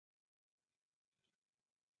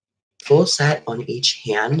full set on each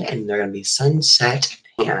hand, and they're going to be sunset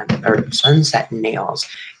nails.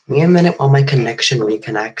 Give me a minute while my connection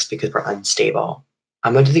reconnects because we're unstable.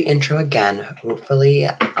 I'm going to do the intro again. Hopefully,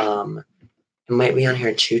 it might be on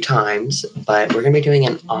here 2 times, but we're going to be doing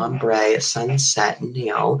an ombre sunset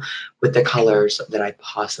nail with the colors that I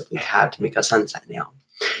possibly have to make a sunset nail.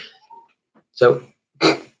 So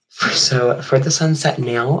for the sunset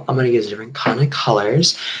nail, I'm going to use different kind of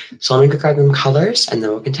colors. So let me go grab them colors, and then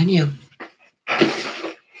we'll continue.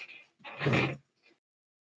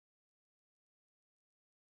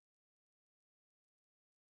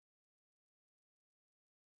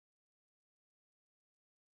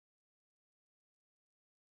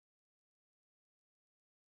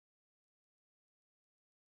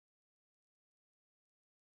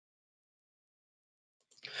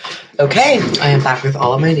 Okay, I am back with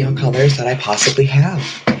all of my nail colors that I possibly have.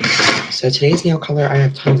 So today's nail color, I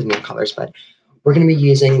have tons of nail colors, but we're going to be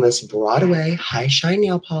using this Broadway High Shine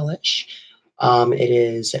nail polish. It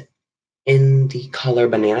is in the color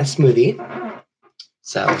Banana Smoothie,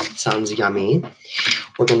 so it sounds yummy.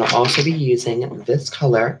 We're going to also be using this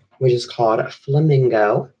color, which is called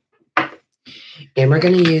Flamingo. And we're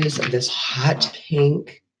going to use this hot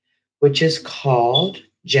pink, which is called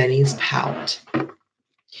Jenny's Pout.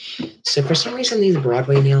 So for some reason, these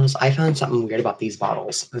Broadway nails, I found something weird about these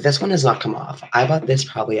bottles. This one has not come off. I bought this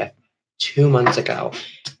probably 2 months ago.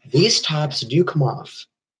 These tops do come off,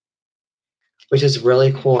 which is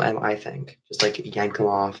really cool, and I think. Just like yank them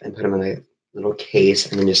off and put them in a little case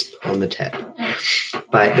and then just put on the tip.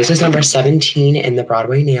 But this is number 17 in the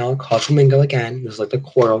Broadway nail, called Flamingo again. This is like the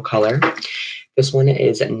coral color. This one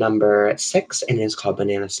is number 6 and it is called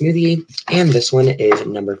Banana Smoothie. And this one is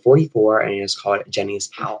number 44 and it is called Jenny's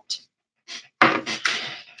Pout.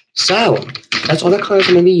 So that's all the colors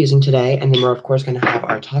I'm going to be using today. And then we're of course going to have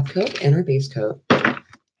our top coat and our base coat.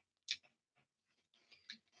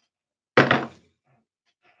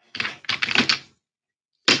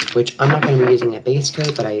 Which I'm not going to be using a base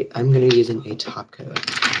coat, but I'm going to be using a top coat,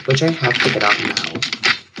 which I have to get out now.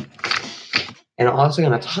 And I'm also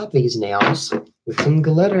going to top these nails with some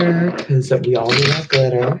glitter, because we all need that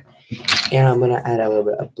glitter. And I'm going to add a little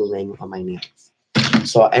bit of bling on my nails.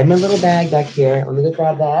 So I have my little bag back here. Let me go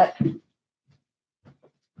grab that.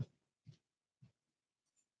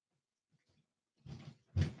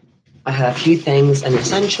 I have a few things and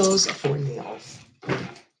essentials for nails.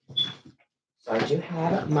 So I do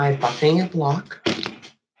have my buffing block.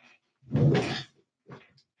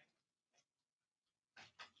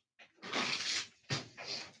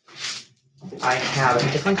 I have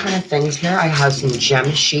different kind of things here. I have some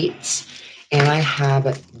gem sheets, and I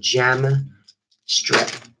have gem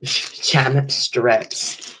strips.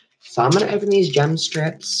 So I'm going to open these gem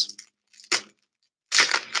strips.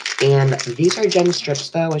 And these are gem strips,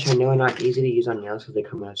 though, which I know are not easy to use on nails because they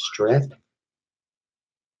come in a strip.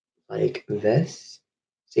 Like this.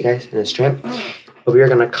 See, guys, in a strip. But we are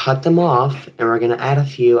going to cut them off, and we're going to add a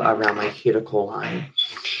few around my cuticle line.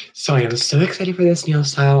 So I am so excited for this nail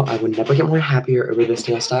style. I would never get more happier over this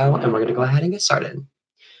nail style, and we're going to go ahead and get started.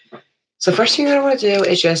 So first thing you're going to want to do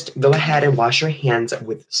is just go ahead and wash your hands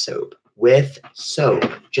with soap.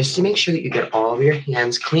 Just to make sure that you get all of your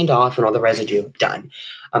hands cleaned off and all the residue done.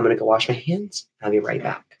 I'm going to go wash my hands, and I'll be right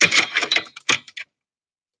back.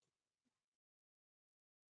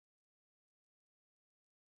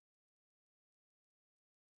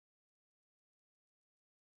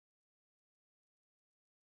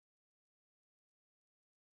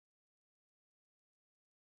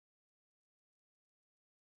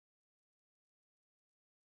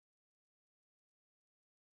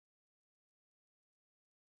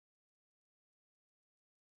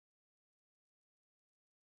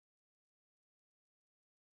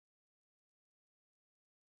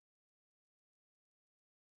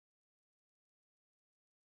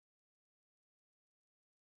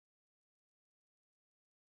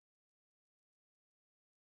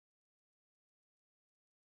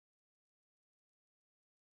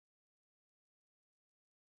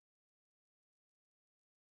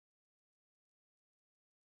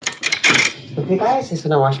 Okay, guys, I'm just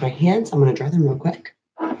going to wash my hands. I'm going to dry them real quick.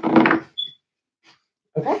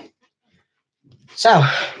 Okay. So,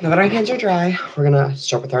 now that our hands are dry, we're going to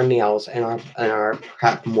start with our nails and our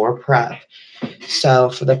prep. So,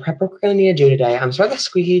 for the prep work we're going to need to do today, I'm sorry the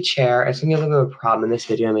squeaky chair. It's going to be a little bit of a problem in this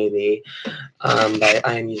video, maybe. But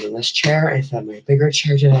I'm using this chair instead of my bigger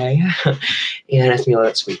chair today. And it's going to be a little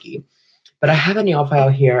bit squeaky. But I have a nail file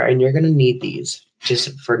here, and you're going to need these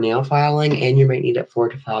just for nail filing, and you might need it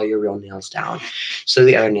to file your real nails down so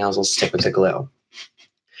the other nails will stick with the glue.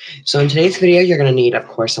 So in today's video, you're going to need, of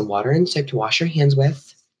course, some water and soap to wash your hands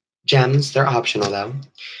with. gems, they're optional though,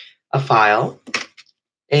 a file,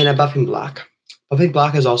 and a buffing block. Buffing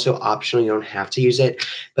block is also optional. You don't have to use it,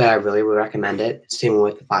 but I really would recommend it. Same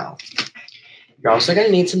with the file. You're also going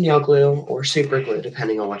to need some nail glue or super glue,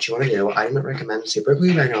 depending on what you want to do. I don't recommend super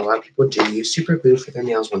glue, but I know a lot of people do use super glue for their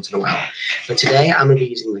nails once in a while. But today, I'm going to be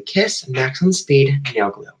using the Kiss Maximum Speed Nail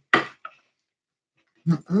Glue.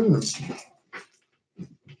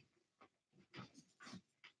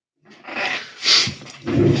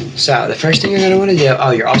 So the first thing you're going to want to do,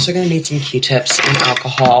 you're also going to need some Q-tips and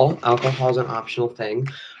alcohol. Alcohol is an optional thing.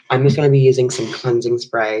 I'm just going to be using some cleansing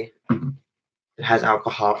spray. It has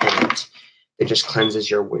alcohol in it. It just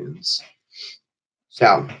cleanses your wounds.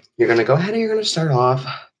 So you're going to go ahead and you're going to start off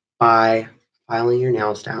by filing your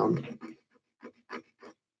nails down.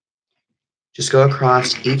 Just go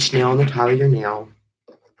across each nail on the top of your nail.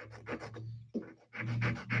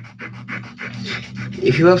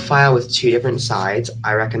 If you have a file with two different sides,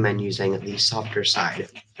 I recommend using the softer side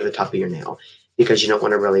for the top of your nail because you don't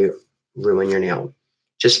want to really ruin your nail.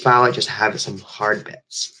 Just file it, just have some hard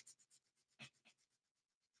bits.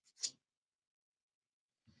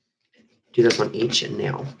 Do this on each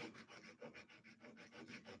nail.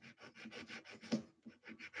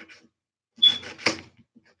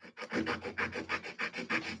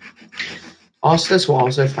 Also, this will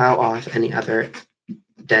also file off any other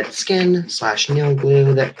dead skin / nail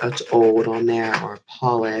glue that's old on there or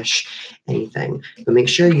polish, anything. But make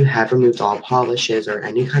sure you have removed all polishes or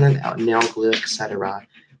any kind of nail glue, etc.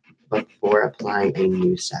 before applying a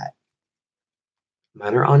new set.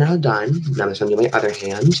 Mine are all now done. Now I'm just going to do my other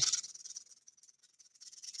hand.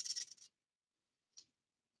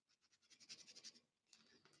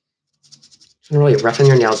 So really roughing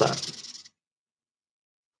your nails up.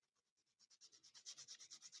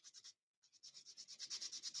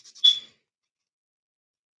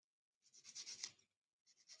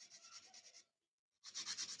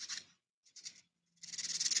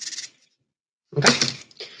 Okay.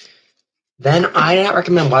 Then I do not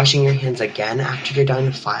recommend washing your hands again after you're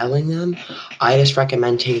done filing them. I just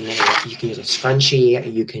recommend taking it. You can use a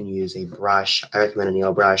scrunchie, you can use a brush. I recommend a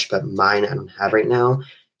nail brush, but mine I don't have right now.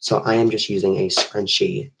 So I am just using a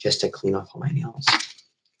scrunchie just to clean off all my nails.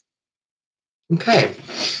 Okay.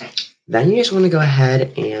 Then you just want to go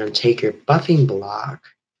ahead and take your buffing block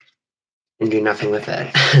and do nothing with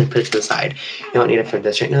it. Put it to the side. You don't need it for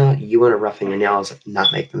this right now. You want to roughen your nails,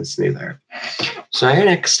 not make them smoother. So now your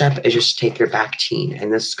next step is just take your Bactine,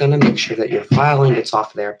 and this is going to make sure that your filing gets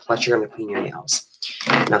off there, plus you're going to clean your nails.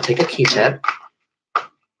 Now take a Q-tip.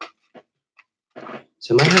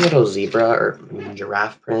 So it might have a little zebra or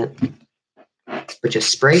giraffe print, but just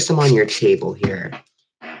spray some on your table here,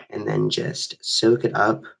 and then just soak it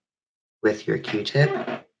up with your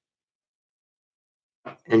Q-tip,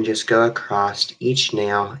 and just go across each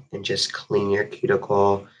nail and just clean your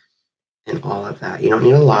cuticle and all of that. You don't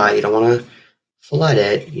need a lot. You don't want to flood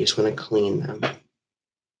it. You just want to clean them.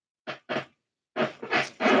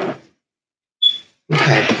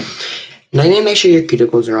 Okay. Now you need to make sure your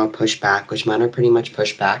cuticles are all pushed back, which mine are pretty much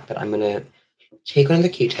pushed back, but I'm going to take one of the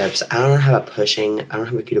Q-tips. I don't have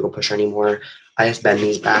a cuticle pusher anymore. I just bend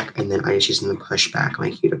these back, and then I just use them to push back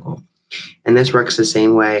my cuticle. And this works the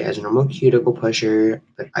same way as a normal cuticle pusher,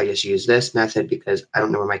 but I just use this method because I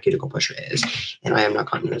don't know where my cuticle pusher is, and I am not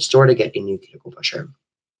going to the store to get a new cuticle pusher.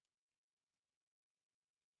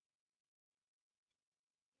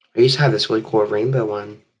 I used to have this really cool rainbow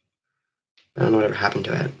one. I don't know whatever happened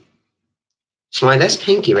to it. So this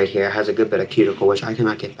pinky right here has a good bit of cuticle, which I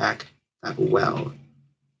cannot get back that well.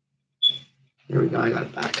 There we go, I got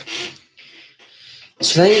it back.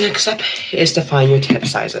 So then your next step is to find your tip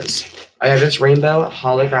sizes. I have this rainbow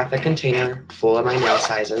holographic container full of my nail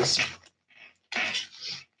sizes.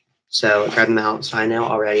 So grab them out. So I know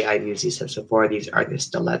already I've used these tips before. These are the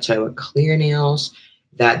Stiletto clear nails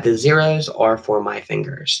that the zeros are for my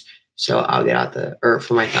fingers. So I'll get out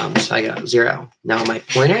for my thumbs. So I got 0. Now my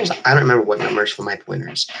pointers, I don't remember what numbers for my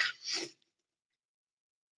pointers.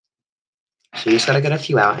 So you just gotta get a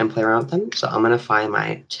few out and play around with them. So I'm gonna find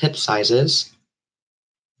my tip sizes.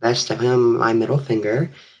 That's definitely on my middle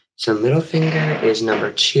finger. So middle finger is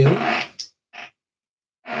number 2.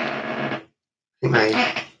 I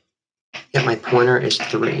think my pointer is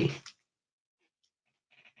 3.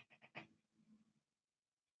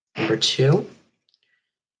 Number 2.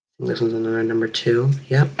 This one's another number 2.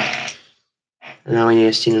 Yep. And now we need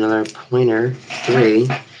to see another pointer, 3.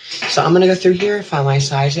 So I'm gonna go through here, find my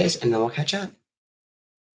sizes, and then we'll catch up.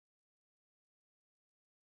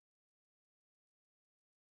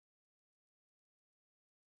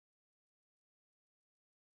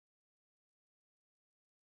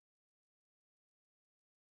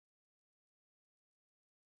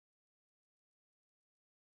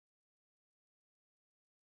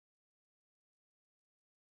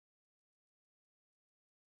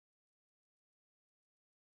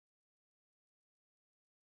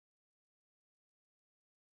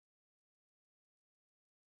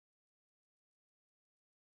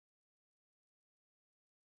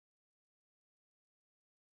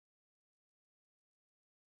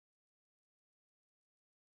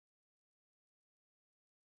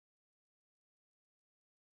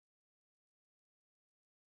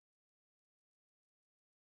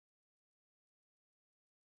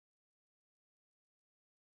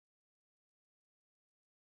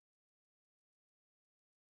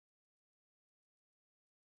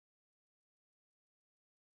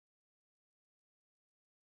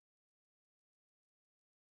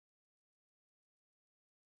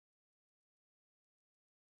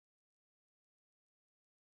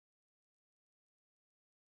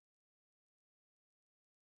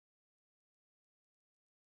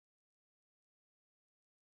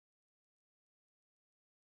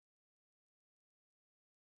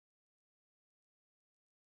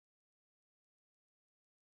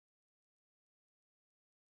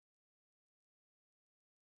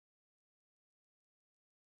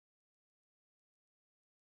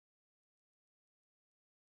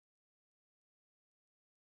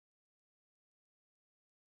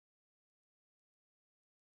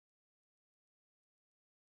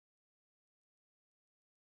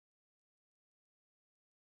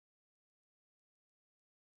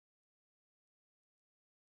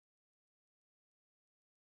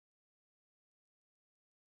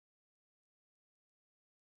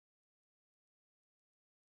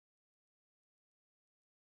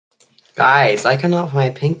 Guys, I cannot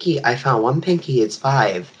find my pinky. I found one pinky, it's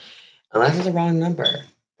 5. Unless it's the wrong number.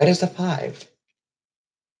 That is a 5.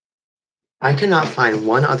 I cannot find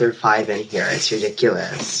one other 5 in here. It's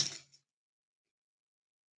ridiculous.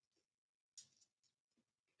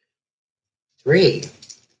 3.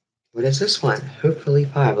 What is this one? Hopefully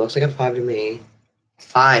 5. Looks like a 5 to me.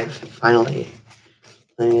 5, finally.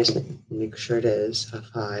 Let me just make sure it is a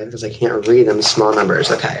 5 because I can't read them small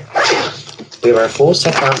numbers. Okay. We have our full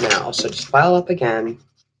set out now. So just file up again.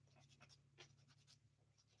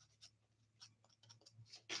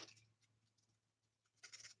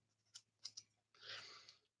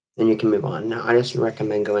 Then you can move on. Now, I just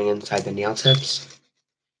recommend going inside the nail tips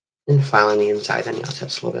and filing the inside the nail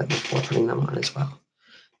tips a little bit before putting them on as well.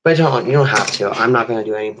 But you don't have to. I'm not going to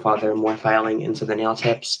do any more filing into the nail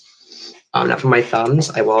tips. Now for my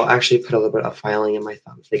thumbs, I will actually put a little bit of filing in my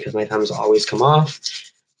thumbs because my thumbs always come off.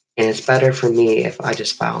 And it's better for me if I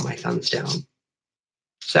just file my thumbs down.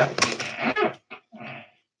 So.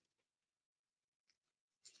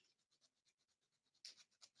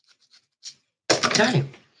 Okay.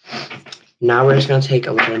 Now we're just going to take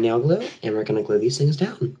a little bit of nail glue and we're going to glue these things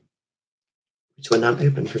down. Which would not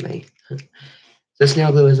open for me. This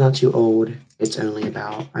nail glue is not too old. It's only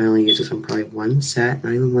about, I only use this on probably one set,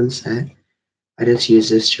 not even one set. I just use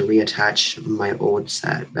this to reattach my old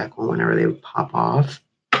set back on whenever they would pop off.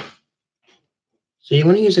 So you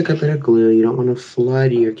want to use a good bit of glue. You don't want to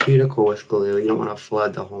flood your cuticle with glue. You don't want to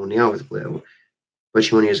flood the whole nail with glue. But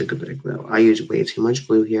you want to use a good bit of glue. I use way too much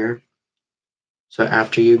glue here. So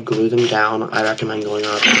after you glue them down, I recommend going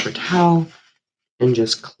on a paper towel and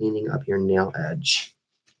just cleaning up your nail edge.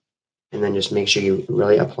 And then just make sure you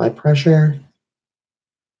really apply pressure,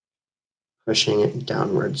 pushing it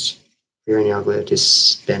downwards for your nail glue to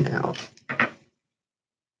spin out.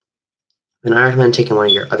 Then I recommend taking one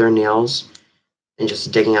of your other nails and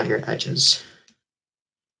just digging out your edges.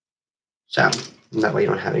 So that way you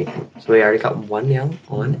don't have anything. So we already got one nail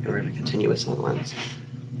on, and we're going to continue with some ones.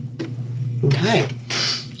 Okay.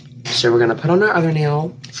 So we're going to put on our other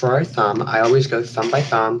nail for our thumb. I always go thumb by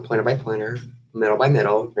thumb, pointer by pointer, middle by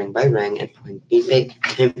middle, ring by ring, and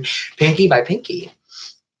pinky by pinky.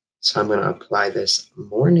 So I'm going to apply this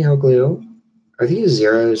more nail glue. Are these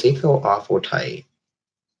zeros? They feel awful tight.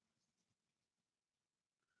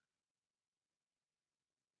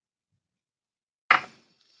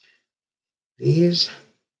 These.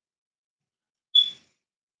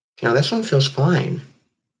 Now this one feels fine.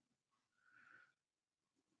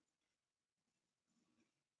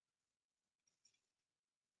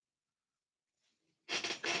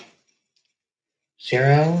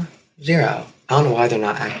 Zero, zero. I don't know why they're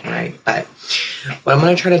not acting right, but what I'm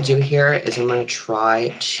going to try to do here is I'm going to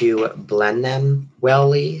try to blend them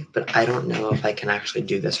wellly, but I don't know if I can actually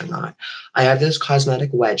do this or not. I have those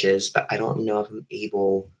cosmetic wedges, but I don't know if I'm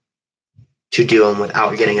able to do them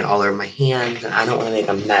without getting it all over my hands, and I don't want to make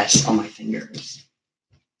a mess on my fingers.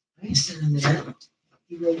 Wait a minute.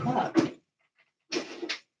 You woke up.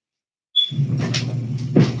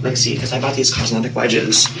 Let's see, because I bought these cosmetic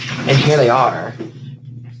wedges, and here they are.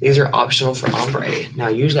 These are optional for ombre. Now,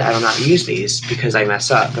 usually I do not use these because I mess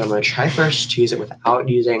up, but I'm going to try first to use it without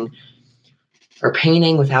using or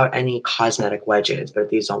painting without any cosmetic wedges. But if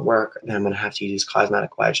these don't work, then I'm going to have to use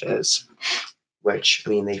cosmetic wedges, which, I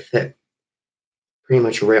mean, they fit pretty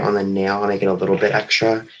much right on the nail and I get a little bit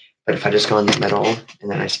extra. But if I just go in the middle and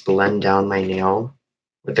then I just blend down my nail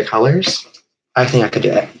with the colors, I think I could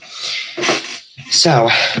do it. So,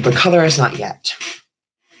 but color is not yet.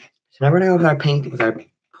 So now we're going to go with our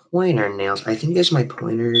pointer nails. I think these are my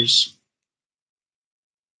pointers.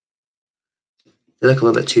 They look a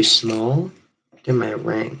little bit too small. They're my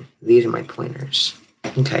ring. These are my pointers.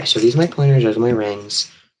 Okay, so these are my pointers. Those are my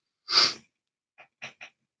rings.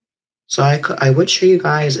 So I would show you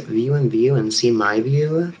guys view and see my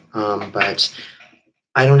view, but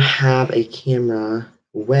I don't have a camera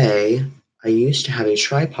way. I used to have a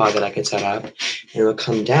tripod that I could set up, and it would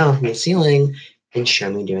come down from the ceiling and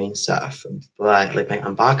show me doing stuff, but like my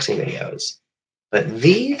unboxing videos. But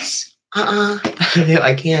these,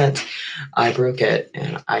 I can't. I broke it,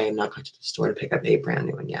 and I am not going to the store to pick up a brand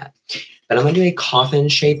new one yet. But I'm going to do a coffin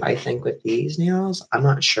shape, I think, with these nails. I'm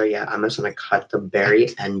not sure yet. I'm just going to cut the very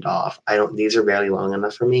end off. These are barely long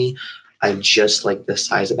enough for me. I just like the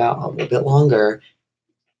size about a little bit longer.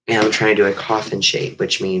 And I'm trying to do a coffin shape,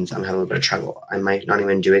 which means I'm having a little bit of trouble. I might not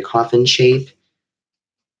even do a coffin shape.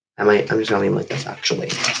 I'm just going to leave it like this, actually.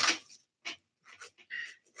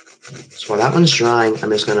 So while that one's drying,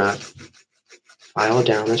 I'm just going to file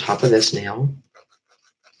down the top of this nail.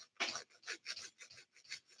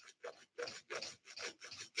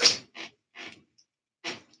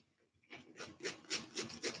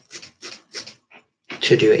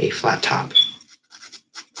 to do a flat top.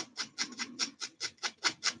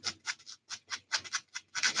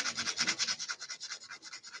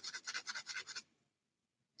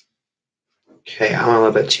 Okay, I'm a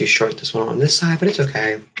little bit too short this one on this side, but it's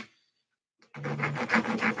okay.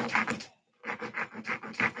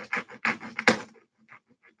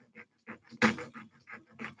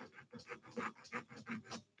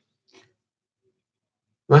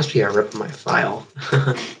 Must be a rip in my file.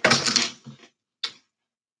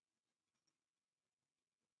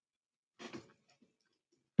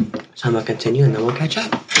 So I'm gonna continue and then we'll catch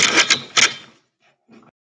up.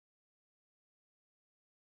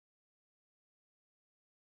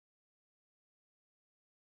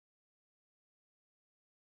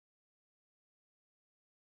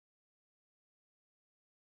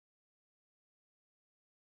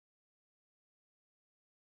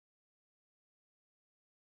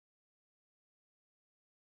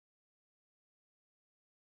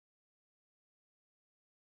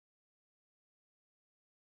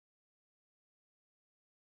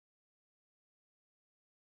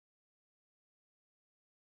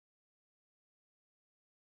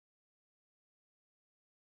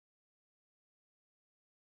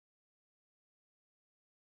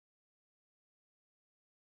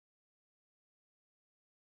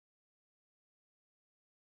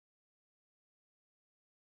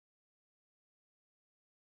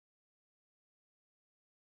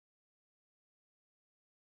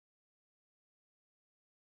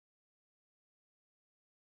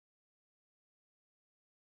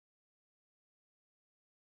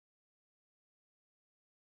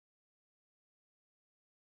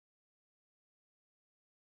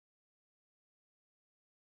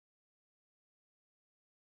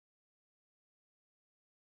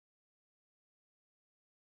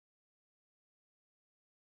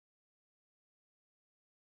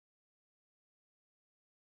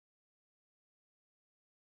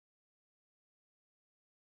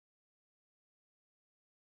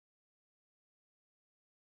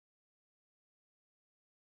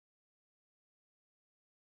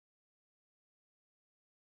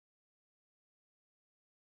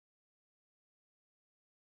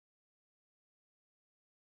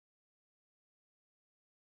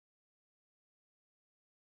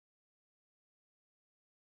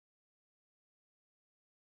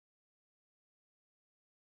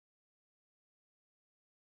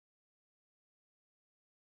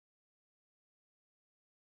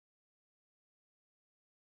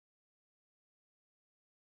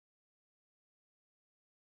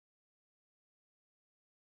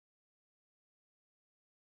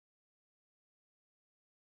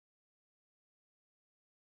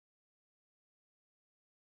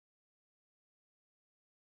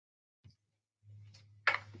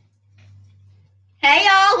 Hey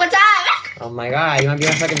y'all, what's up? Oh my god, you wanna be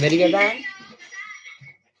on a fucking video then?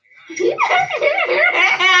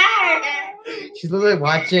 She's literally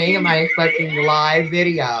watching my fucking live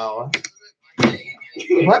video.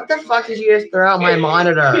 What the fuck did you just throw out my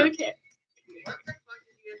monitor?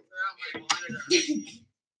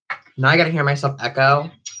 Now I gotta hear myself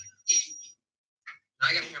echo.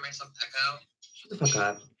 Shut the fuck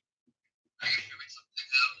up.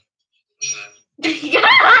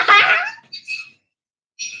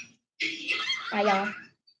 Bye y'all.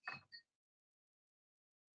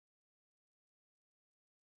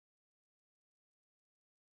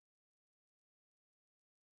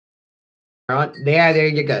 There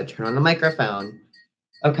you go. Turn on the microphone.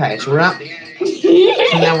 Okay, so we're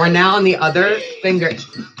now on the other finger.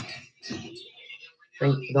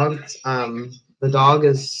 The dog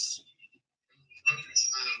is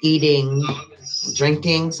eating,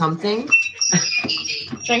 drinking something.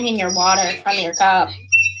 Drinking your water from your cup.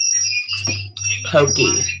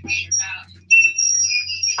 Pokey.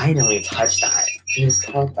 I don't even touch that. You just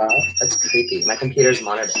called that? That's creepy. My computer's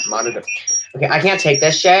monitor. Okay, I can't take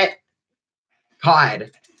this shit.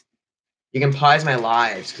 God. You can pause my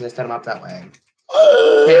lives because I set them up that way.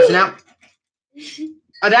 Okay, so now.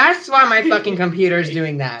 Oh, that's why my fucking computer's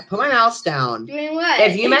doing that. Put my mouse down. Doing what?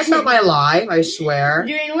 If you mess up my live, I swear.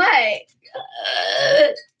 Doing what?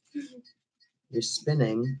 You're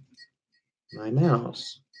spinning my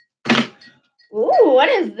mouse. Ooh, what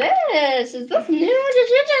is this? Is this new? Did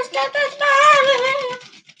you just get this done?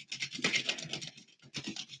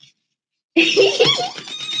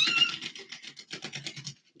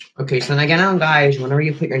 Okay, so then again, guys, whenever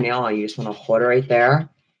you put your nail on, you just want to hold it right there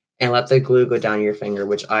and let the glue go down your finger,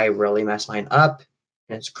 which I really mess mine up.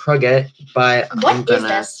 And it's crooked, but What I'm gonna is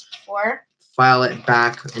this for? file it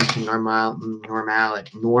back into normality.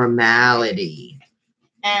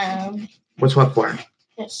 What's what for?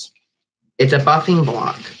 This. It's a buffing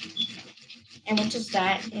block. And what is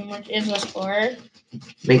that? And what is this for?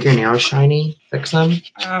 Make your nails shiny. Fix them.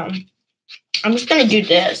 I'm just gonna do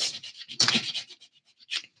this.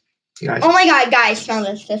 You guys, Oh my god, guys, smell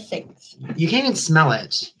this. This stinks. you can't even smell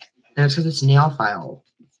it. And it's because it's nail file.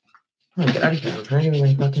 Oh, get out of here. I'm trying to get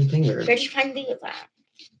my fucking fingers. Where'd you find these at?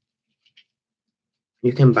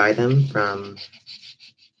 You can buy them from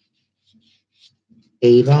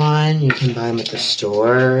Avon. You can buy them at the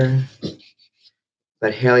store.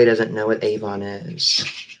 But Haley doesn't know what Avon is.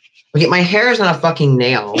 Okay, my hair is not a fucking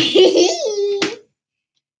nail.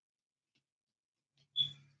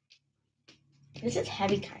 This is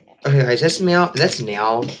heavy, kind of. Okay, guys, this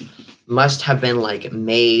nail must have been like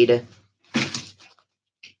made.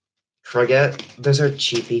 Forget, those are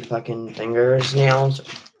cheapy fucking fingers nails.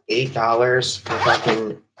 $8 for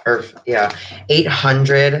fucking, or yeah,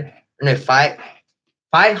 800. No,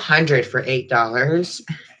 500 for $8.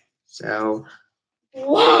 So,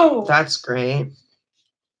 Whoa! that's great.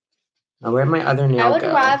 Now, where'd my other nail I would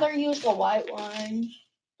go? rather use the white one.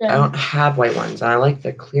 I don't have white ones. I like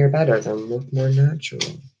the clear better. They look more natural.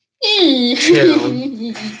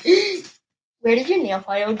 Where did your nail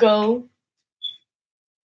file go?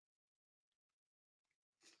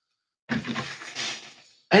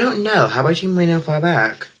 I don't know. How about you my nail file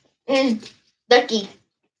back? Ducky.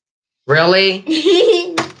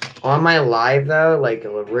 Really? On my live though? Like,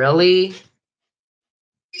 really? My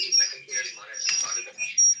computer's monitored.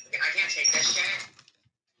 I can't take this shit.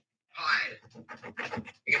 Hide.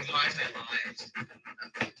 You can pause my lives.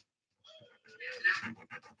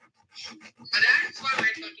 But that's why my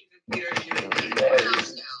fucking computer is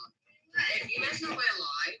doing if you mess up my live,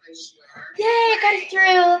 I swear. Yay, I got it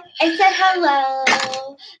through. I said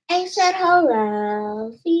hello. I said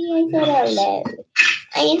hello. See, I said hello.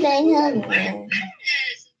 I said hello.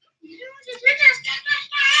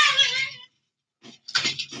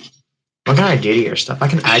 What can I do to your stuff? I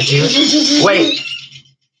can add you. Wait.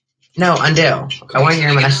 No, undo. I want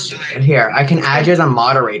your message. Here, I can add you as a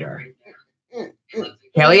moderator.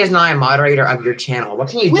 Haley is not a moderator of your channel. What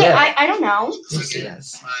can you do? Wait, I don't know. Let's see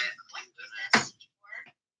this.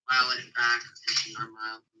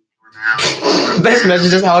 This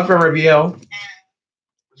message is held for review.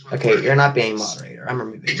 Okay, you're not being moderator. I'm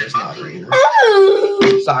removing this moderator.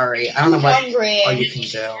 Oh, sorry, I don't know what hungry. all you can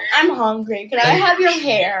do. I'm hungry. Can I have your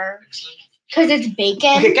hair? Because it's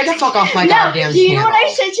bacon. Okay, get the fuck off my goddamn channel. Do you know what I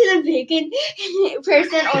said to the bacon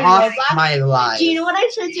person on off Roblox? my life. Do you know what I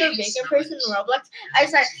said to a bacon person on Roblox? I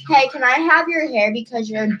said, "Hey, can I have your hair because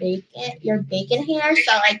you're bacon hair?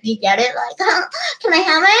 So like you get it? Like, can I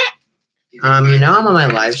have it?" You know I'm on my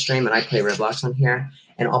live stream and I play Roblox on here,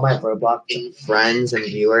 and all my Roblox friends and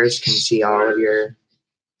viewers can see all of your.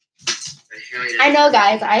 I know,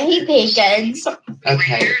 guys. I hate bacons.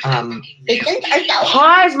 Okay. Bacons are so.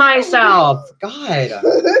 Pause myself. God.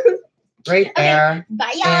 Right there.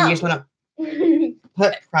 Bye, And y'all. you just want to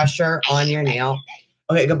put pressure on your nail.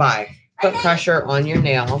 Okay, goodbye. Put pressure on your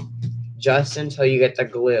nail just until you get the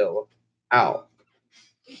glue out.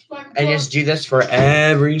 And just do this for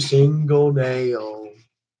every single nail.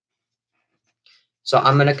 So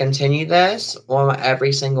I'm going to continue this on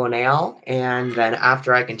every single nail. And then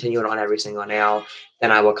after I continue it on every single nail,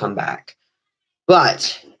 then I will come back.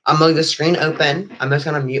 But I'm going to leave the screen open. I'm just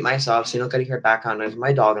going to mute myself so you don't get to hear background noise of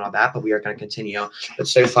my dog and all that. But we are going to continue. But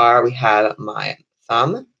so far, we have my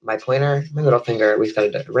thumb, my pointer, my middle finger. We've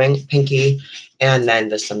got a ring, pinky, and then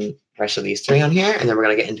just some rest of these three on here. And then we're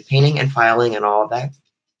going to get into painting and filing and all of that.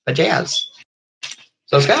 But jazz.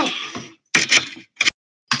 So let's go.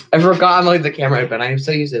 I forgot I'm going to leave the camera open. I'm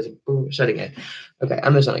so used to this. Boom, shutting it. Okay,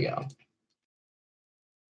 I'm just going to go.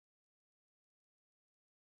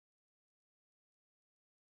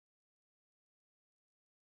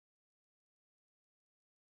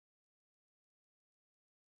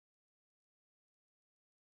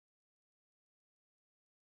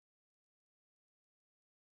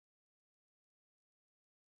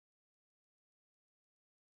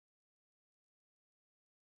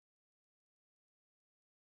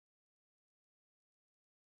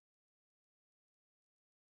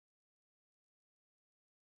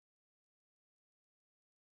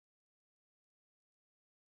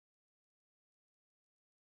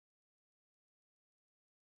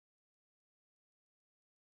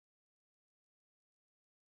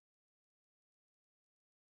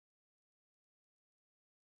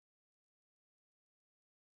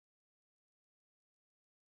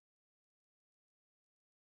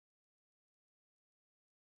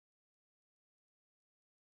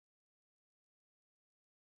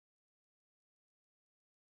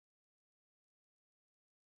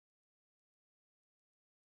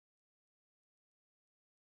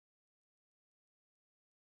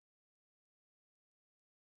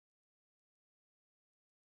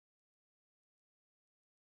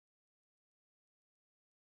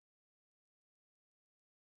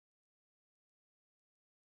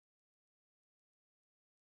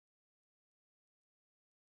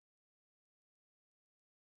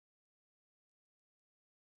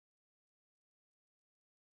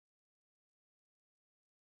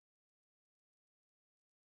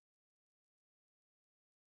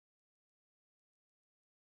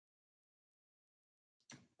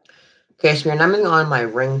 Okay, so we're now moving on my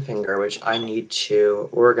ring finger, which I need to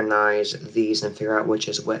organize these and figure out which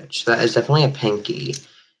is which. So that is definitely a pinky.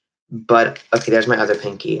 But, okay, there's my other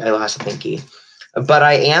pinky. I lost a pinky. But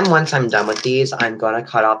I am, once I'm done with these, I'm going to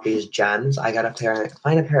cut off these gems. I got to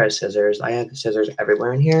find a pair of scissors. I have scissors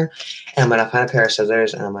everywhere in here. And I'm going to find a pair of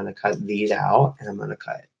scissors, and I'm going to cut these out. And I'm going to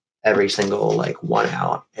cut every single, like, one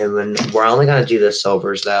out. And then we're only going to do the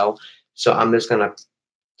silvers, though. So I'm just going to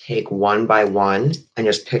take one by one and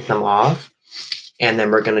just pick them off. And then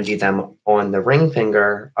we're going to do them on the ring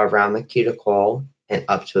finger, around the cuticle, and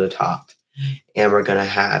up to the top. And we're going to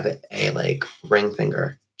have a like ring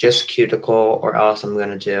finger, just cuticle, or else I'm going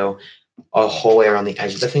to do a whole way around the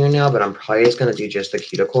edge of the fingernail, but I'm probably just going to do just the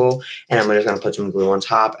cuticle, and I'm just going to put some glue on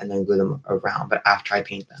top and then glue them around, but after I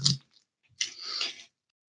paint them.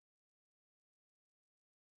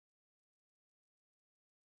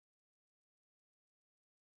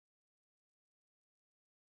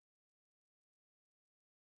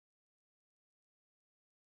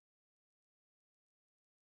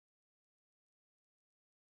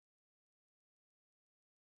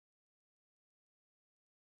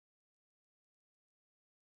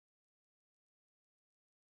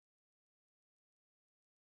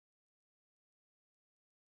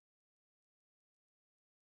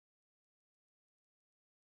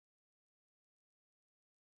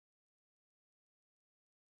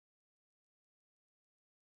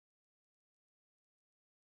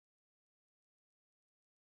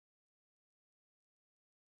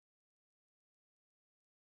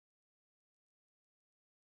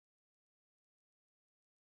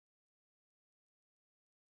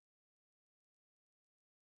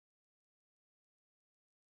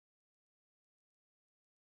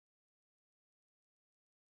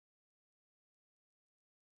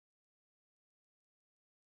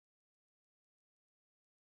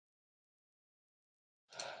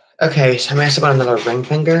 Okay, so I'm going to put another ring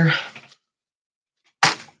finger.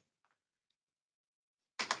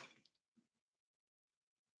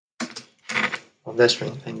 Well, this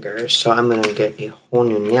ring finger. So I'm going to get a whole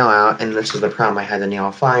new nail out, and this is the problem I had the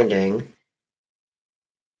nail finding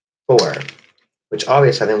 4, which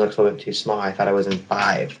obviously I think looks a little bit too small. I thought I was in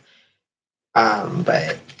 5.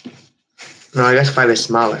 But no, I guess 5 is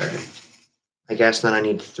smaller. I guess then I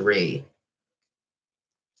need 3.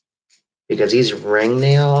 Because these ring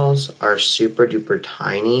nails are super duper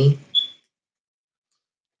tiny.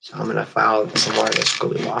 So I'm going to file some more of this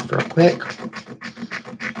glue off real quick.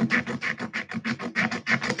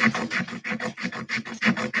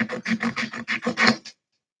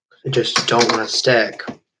 I just don't want to stick.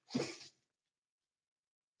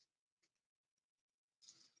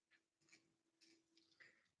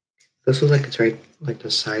 This looks like it's right like the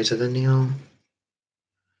size of the nail.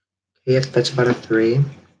 Yep, that's about a 3.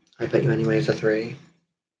 I bet you anyway it's a 3.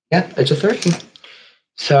 Yep, it's a 3.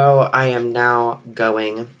 So I am now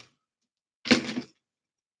going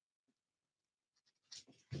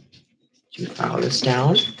to file this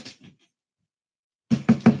down.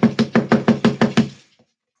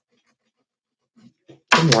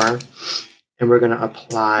 More, and we're going to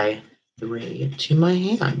apply 3 to my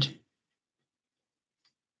hand.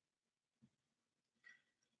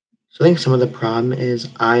 So I think some of the problem is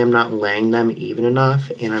I am not laying them even enough,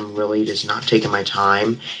 and I'm really just not taking my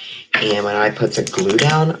time. And when I put the glue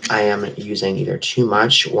down, I am using either too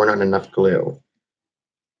much or not enough glue.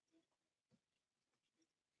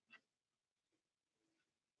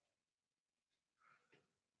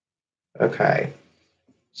 Okay.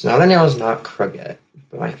 So now the nail is not crooked,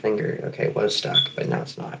 but my finger, okay, was stuck, but now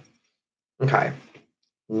it's not. Okay.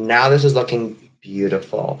 Now this is looking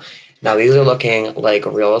beautiful. Now these are looking like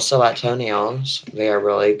real stiletto nails. They are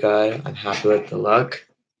really good. I'm happy with the look.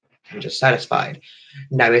 I'm just satisfied.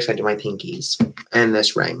 Now I'm excited to do my pinkies and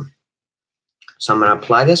this ring. So I'm going to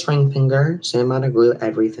apply this ring finger, same amount of glue,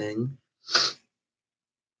 everything.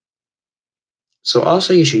 So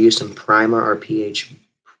also you should use some primer or pH.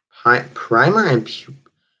 Primer and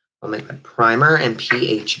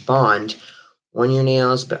pH bond on your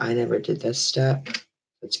nails, but I never did this step.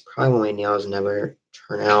 It's probably why my nails never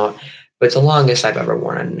turn out. But the longest I've ever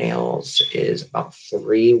worn on nails is about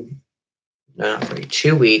 2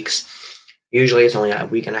 weeks. Usually it's only a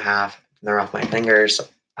week and a half. And they're off my fingers.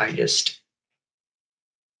 I just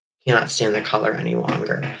cannot stand the color any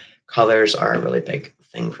longer. Colors are a really big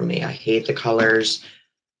thing for me. I hate the colors.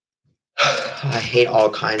 I hate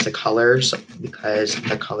all kinds of colors because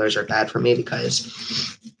the colors are bad for me,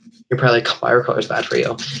 because you're probably like, why are colors bad for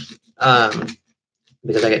you?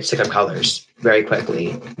 Because I get sick of colors very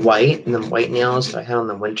quickly. White and then white nails that I had on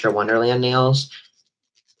the Winter Wonderland nails,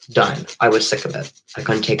 done. I was sick of it. I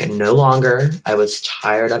couldn't take it no longer. I was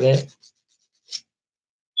tired of it.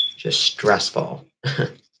 just stressful.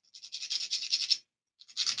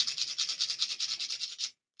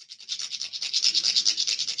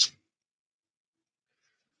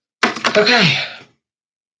 Okay.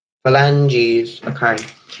 Phalanges. Okay.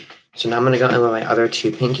 So now I'm going to go in with my other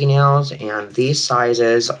two pinky nails, and these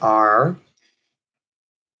sizes are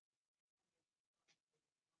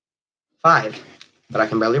 5, but I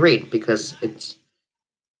can barely read because it's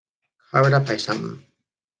covered up by something.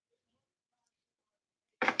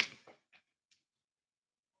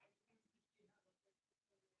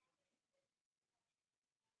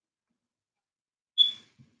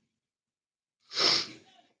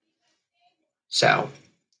 So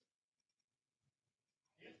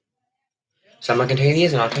I'm going to continue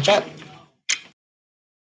these and I'll catch up.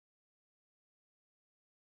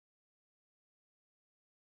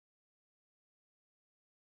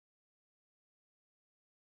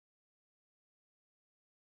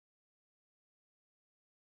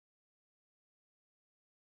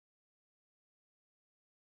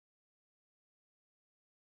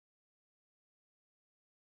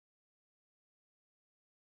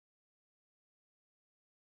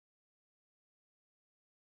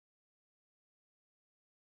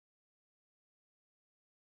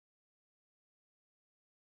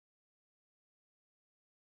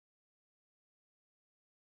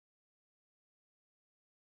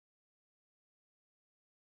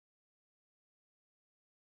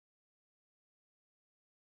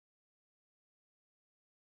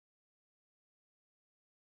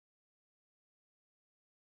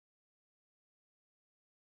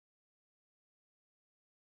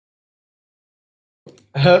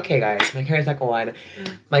 Okay, guys, my hair's not going.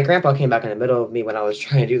 My grandpa came back in the middle of me when I was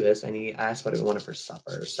trying to do this, and he asked what we wanted for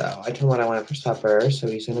supper. So I told him what I wanted for supper, so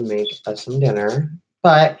he's going to make us some dinner.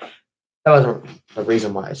 But that wasn't the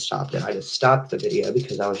reason why I stopped it. I just stopped the video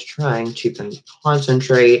because I was trying to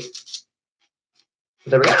concentrate.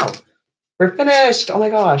 There we go. We're finished. Oh my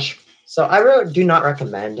gosh. So I really do not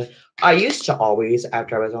recommend. I used to always,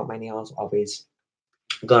 after I was on my nails, always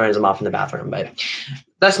go and rinse them off in the bathroom, but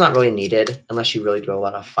that's not really needed unless you really do a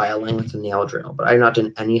lot of filing with the nail drill. But I've not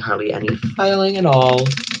done hardly any filing at all.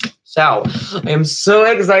 So I am so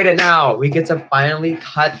excited now. We get to finally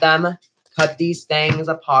cut these things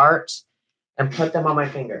apart and put them on my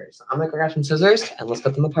fingers. I'm gonna grab some scissors and let's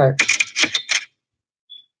cut them apart.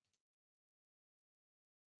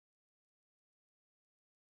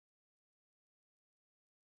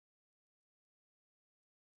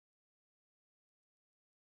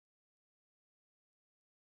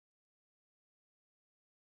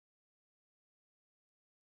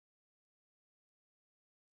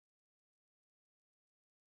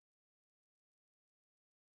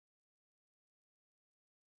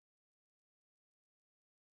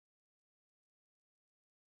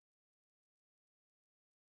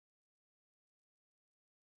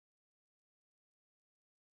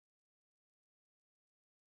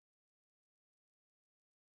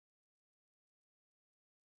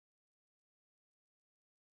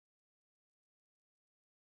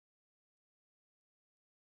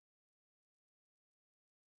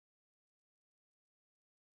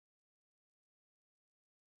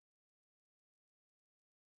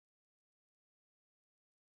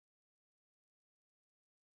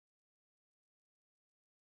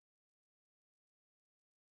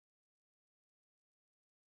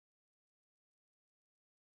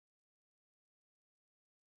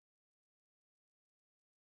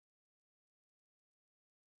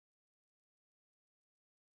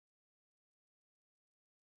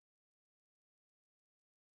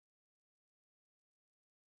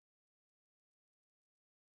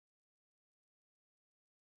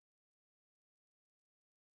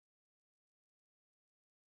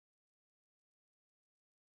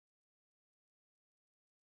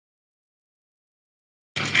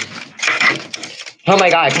 Oh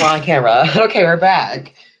my god, come on camera. Okay, we're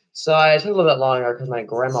back. So I took a little bit longer because my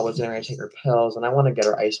grandma was going to take her pills, and I want to get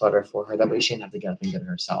her ice water for her. That way she didn't have to get up and get it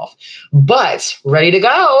herself. But ready to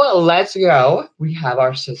go. Let's go. We have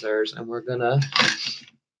our scissors, and we're gonna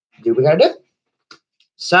do what we gotta do.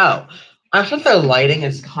 So I think the lighting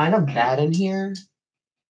is kind of bad in here.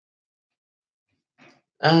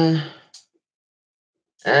 Oh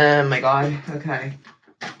my god. Okay.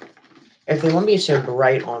 If they want me so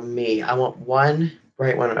bright on me, I want one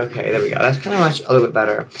bright one. Okay, there we go. That's kind of much a little bit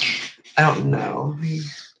better. I don't know.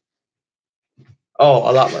 Oh,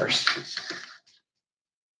 a lot worse.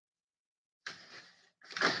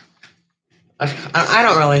 I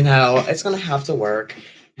don't really know. It's gonna have to work.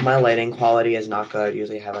 My lighting quality is not good.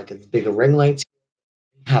 Usually I have like a big ring lights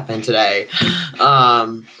happen today.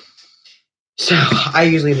 So I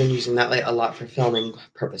usually been using that like a lot for filming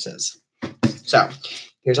purposes. So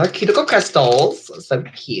here's our cuticle crystals. So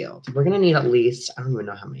cute. We're gonna need at least, I don't even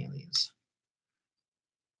know how many of these.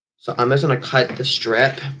 So I'm just gonna cut the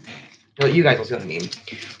strip. Well, you guys will see what I mean.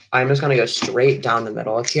 I'm just gonna go straight down the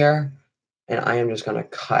middle of here, and I am just gonna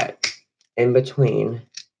cut in between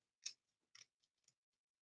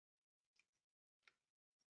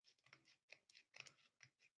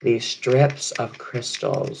these strips of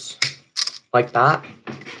crystals like that.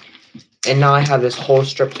 And now I have this whole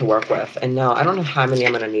strip to work with. And now I don't know how many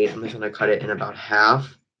I'm gonna need. I'm just gonna cut it in about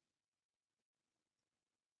half.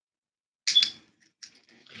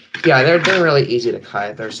 Yeah, they're really easy to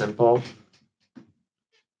cut. They're simple. So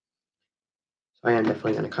I am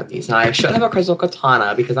definitely gonna cut these. Now I should have a crystal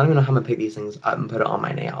katana because I don't even know how I'm gonna pick these things up and put it on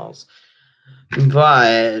my nails.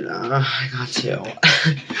 But I got to.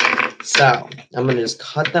 So I'm gonna just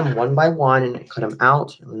cut them one by one and cut them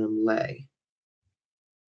out and then lay.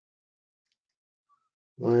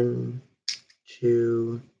 1,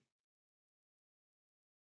 2,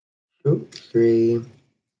 3,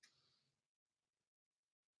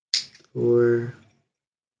 4,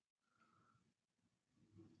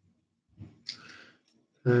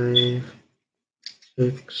 5,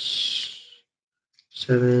 6,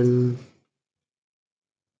 7,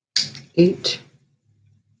 8.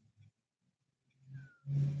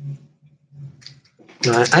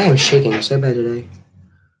 No, I am shaking so bad today.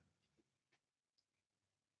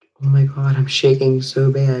 Oh my god, I'm shaking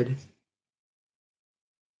so bad.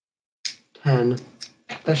 10.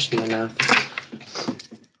 That should be enough.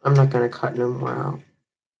 I'm not gonna cut no more out.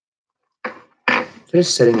 They're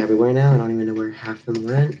just sitting everywhere now. I don't even know where half of them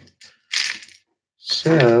went.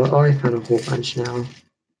 So, oh, I found a whole bunch now.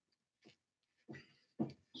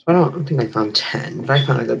 So I don't think I found 10, but I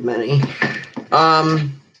found a good many.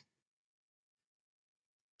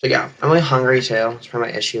 So yeah, I'm really hungry too. It's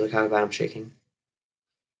probably my issue. Look how bad I'm shaking.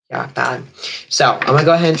 Yeah, bad. So I'm gonna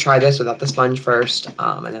go ahead and try this without the sponge first,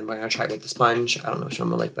 and then we're gonna try it with the sponge. I don't know which one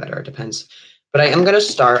I'm gonna like better. It depends. But I am gonna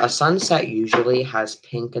start. A sunset usually has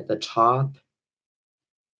pink at the top.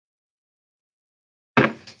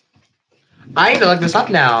 I need to look this up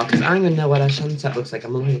now because I don't even know what a sunset looks like.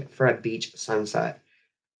 I'm looking for a beach sunset.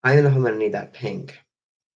 I don't know if I'm gonna need that pink.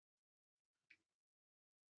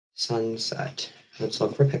 Sunset. Let's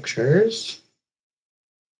look for pictures.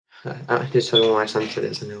 I just tell you why sunset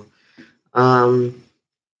is. I know.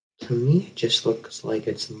 To me, it just looks like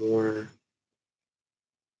it's more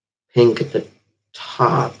pink at the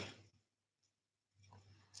top.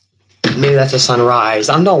 Maybe that's a sunrise.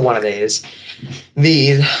 I'm not one of these,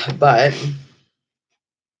 but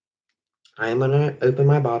I'm gonna open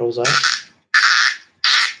my bottles up.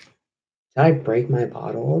 Did I break my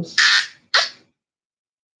bottles?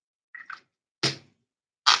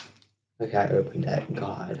 Okay, I opened it.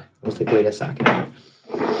 God. I was like, wait a second.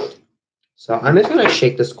 So I'm just gonna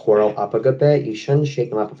shake this coral up a good bit. You shouldn't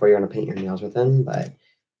shake them up before you want to paint your nails with them, but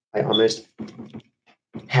I almost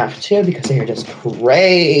have to because they are just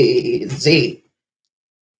crazy.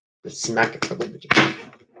 Just smack it for the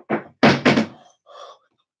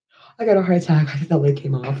I got a heart attack. I think that lid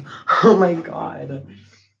came off. Oh my god.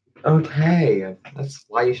 Okay. That's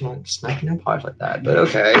why you should not smack your nail polish like that. But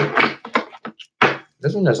okay.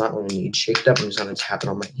 This one does not really need shaked up. I'm just gonna tap it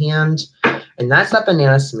on my hand. And that's that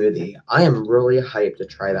banana smoothie. I am really hyped to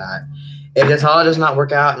try that. If this all does not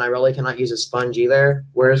work out and I really cannot use a sponge either,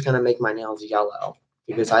 we're just gonna make my nails yellow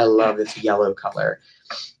because I love this yellow color.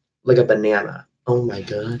 Like a banana. Oh my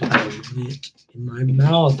god, I want it in my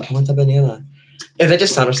mouth. I want a banana. If that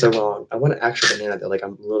just sounded so wrong, I want an actual banana though. Like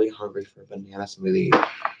I'm really hungry for a banana smoothie.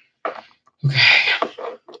 Okay.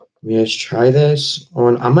 Let me just try this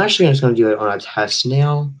on. I'm actually just gonna do it on a test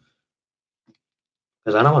nail.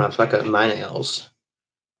 Because I don't want to fuck up my nails.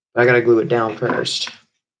 But I gotta glue it down first.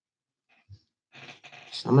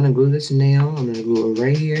 So I'm gonna glue this nail. I'm gonna glue it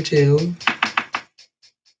right here too.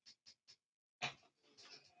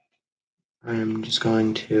 I'm just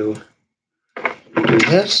going to do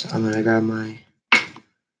this. I'm gonna grab my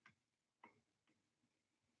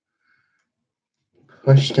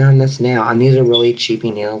push down this nail. And these are really cheapy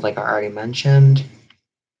nails, like I already mentioned.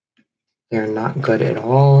 They're not good at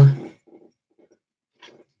all.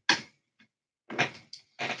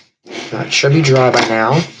 It should be dry by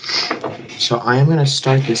now. So I am gonna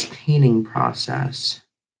start this painting process.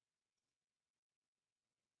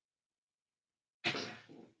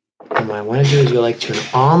 And what I want to do is go like to an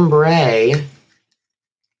ombre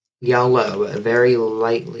yellow, very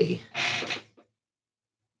lightly.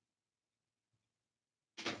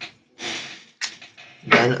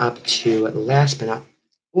 Then up to, last but not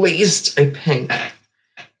least, a pink.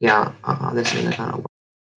 Yeah, this isn't gonna work.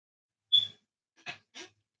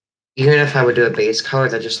 Even if I would do a base color,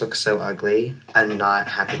 that just looks so ugly. I'm not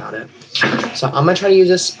happy about it. So I'm gonna try to use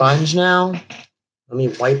a sponge now. Let me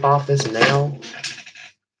wipe off this nail.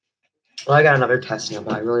 Well, I got another test nail,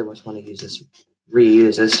 but I really just want to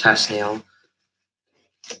reuse this test nail.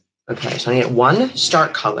 Okay, so I need one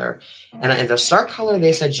start color. And the start color,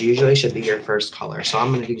 they said usually should be your first color. So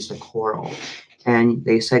I'm going to use the coral. And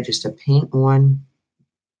they said just to paint on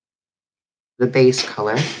the base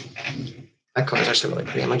color. That color's actually really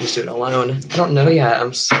pretty. I might just do it alone. I don't know yet.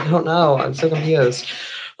 I don't know. I'm so confused.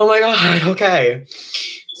 Oh my god, okay.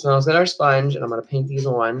 So let's get our sponge, and I'm going to paint these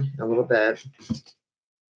on a little bit.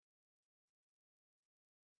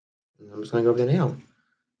 And I'm just going to go over the nail.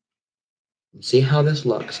 See how this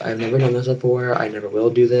looks. I've never done this before. I never will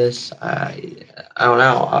do this. I don't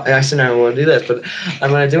know. I still never will do this, but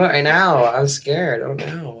I'm gonna do it right now. I'm scared. I don't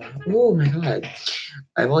know. Oh my god.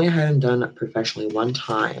 I've only had him done professionally one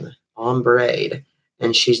time, ombre,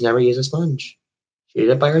 and she's never used a sponge. She did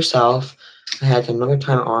it by herself. I had another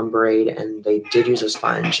time ombre, and they did use a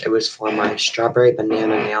sponge. It was for my strawberry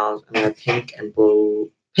banana nails, and they're pink and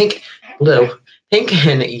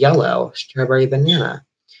yellow strawberry banana.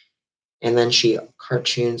 And then she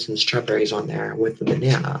cartoons some strawberries on there with the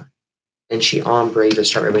banana. And she ombre the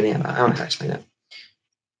strawberry banana. I don't know how to explain it.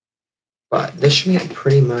 But this should be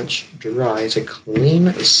pretty much dry. It's a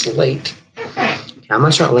clean slate. Okay, I'm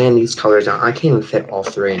going to start laying these colors down. I can't even fit all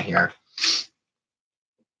three in here.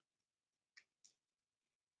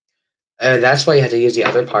 That's why you have to use the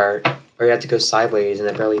other part. Or you have to go sideways and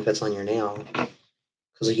it barely fits on your nail.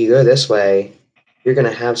 Because if you go this way, you're going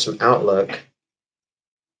to have some outlook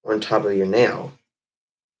on top of your nail.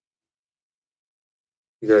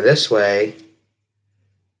 You go this way,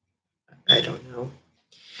 I don't know.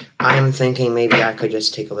 I'm thinking maybe I could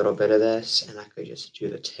just take a little bit of this and I could just do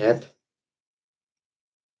the tip.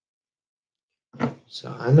 So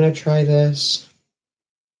I'm going to try this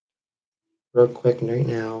real quick right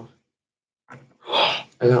now.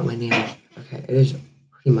 I got my nail. Okay, it is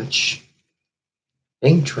pretty much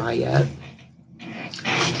ain't dry yet.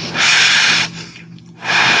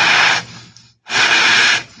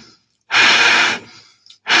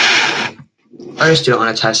 I just do it on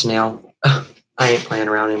a test nail. I ain't playing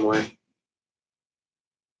around anymore.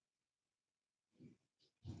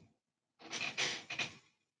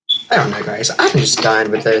 I don't know, guys. I'm just done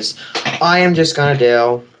with this. I am just gonna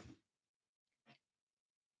do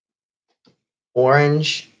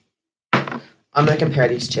orange. I'm gonna compare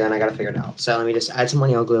these two, and I gotta figure it out. So let me just add some more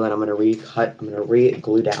nail glue, and I'm gonna recut. I'm gonna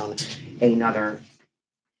re-glue down another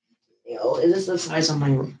nail. Is this the size of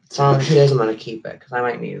my thumb? If it is, I'm gonna keep it because I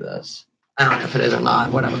might need this. I don't know if it is or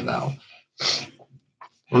not. Whatever, though.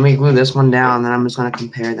 Let me glue this one down, then I'm just gonna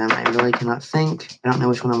compare them. I really cannot think. I don't know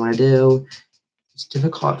which one I want to do. It's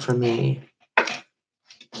difficult for me.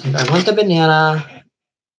 I want the banana,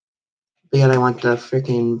 but yet I want the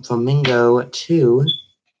freaking flamingo too.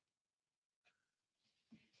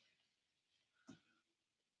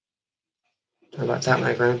 Sorry about that.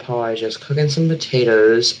 My grandpa is just cooking some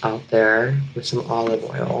potatoes out there with some olive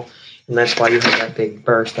oil, and that's why you have that big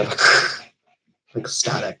burst of like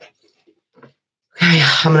static. Okay,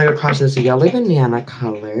 I'm gonna go process the yellow banana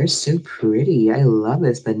color. So pretty. I love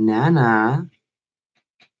this banana.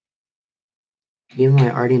 Even though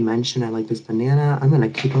I already mentioned I like this banana, I'm gonna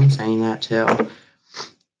keep on saying that too.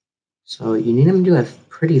 So you need to do a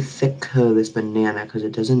pretty thick coat of this banana because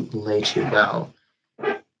it doesn't lay too well.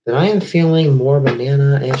 But I am feeling more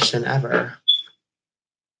banana-ish than ever.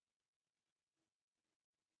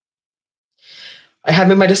 I have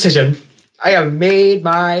made my decision. I have made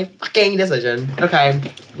my fucking decision. Okay,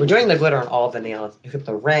 we're doing the glitter on all of the nails except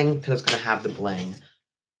the ring because it's gonna have the bling.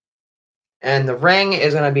 And the ring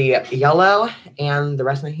is gonna be yellow, and the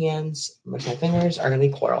rest of my hands, most of my fingers are gonna be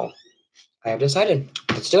coral. I have decided.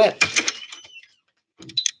 Let's do it.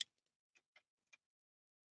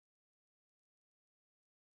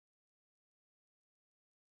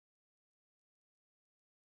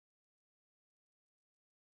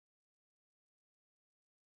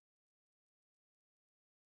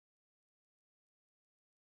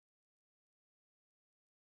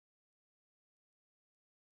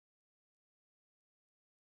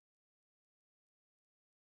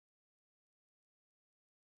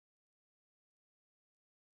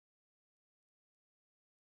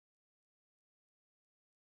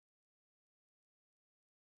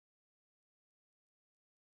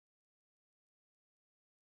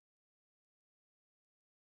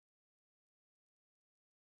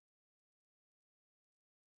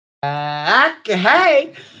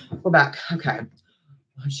 Hey, we're back. Okay.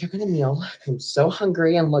 I'm checking a meal. I'm so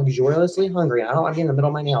hungry and luxuriously hungry. I don't want to be in the middle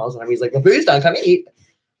of my nails. And he's like, the food's done. Come eat.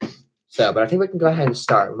 So, but I think we can go ahead and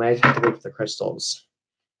start. We might have to wait for the crystals.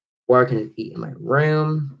 Or I can eat in my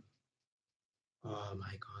room. Oh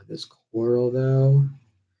my god, this coral though.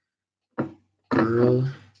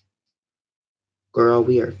 Girl,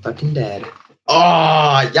 we are fucking dead.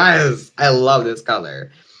 Oh, yes! I love this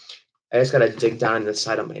color. I just gotta dig down in the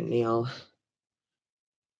side of my nail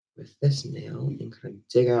with this nail and kind of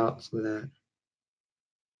dig out some of that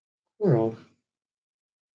coral.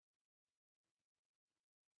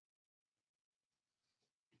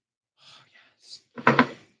 Oh, yes.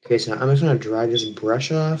 Okay, so I'm just gonna dry this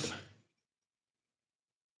brush off.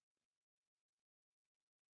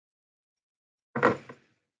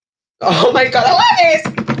 Oh my god, I love this!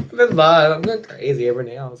 I'm in love. I'm going crazy over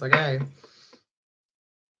nails. Okay.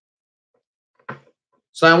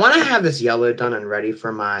 So I want to have this yellow done and ready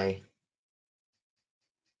for my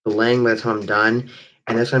bling by the time I'm done.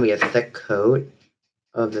 And there's going to be a thick coat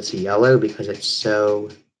of this yellow because it's so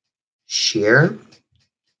sheer.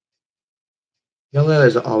 Yellow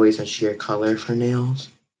is always a sheer color for nails.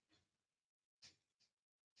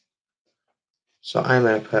 So I'm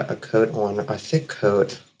going to put a thick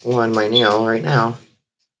coat on my nail right now.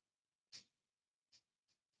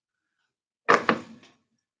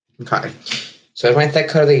 Okay. So there's my thick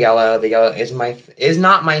coat of the yellow. The yellow is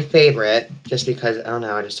not my favorite, just because I don't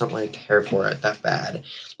know, I just don't really care for it that bad.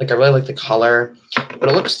 Like I really like the color, but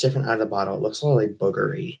it looks different out of the bottle. It looks a little like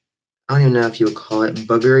boogery. I don't even know if you would call it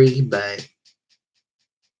boogery, but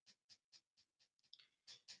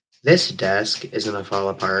this desk is gonna fall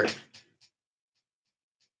apart.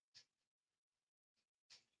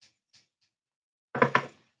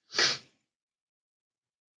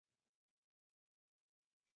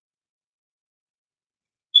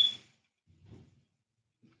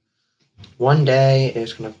 One day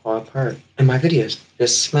it's gonna fall apart. And my videos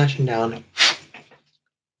just smashing down.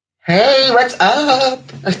 Hey, what's up?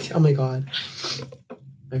 Oh my god.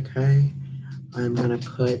 Okay. I'm gonna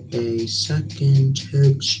put a second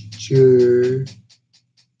texture.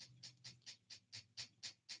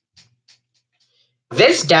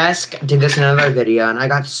 This desk did this in another video, and I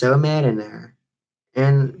got so mad in there.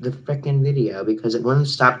 In the freaking video, because it wouldn't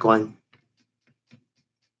stop going.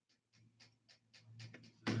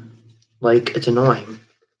 Like, it's annoying.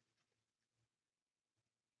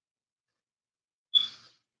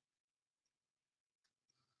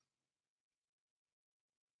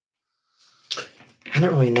 I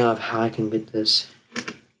don't really know of how I can get this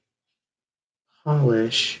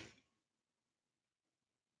polish.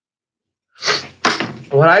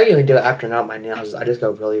 What I usually do after not my nails is I just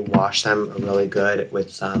go really wash them really good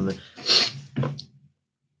with some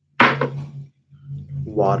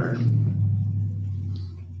water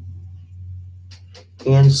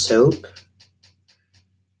and soap.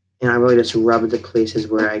 And I really just rub the places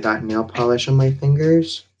where I got nail polish on my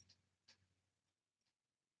fingers.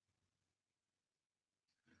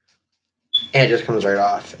 And it just comes right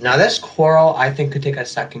off. Now this coral I think could take a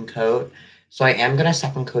second coat. So I am gonna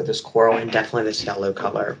second coat this coral and definitely this yellow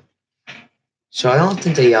color. So I don't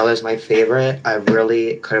think the yellow is my favorite. I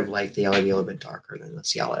really could have liked the yellow to be a little bit darker than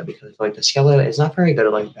this yellow because I feel like this yellow is not very good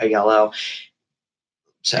at like a yellow.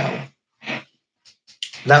 So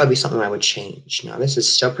that would be something I would change. Now this is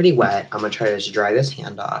still pretty wet. I'm gonna try to just dry this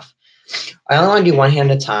hand off. I only want to do one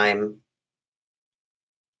hand at a time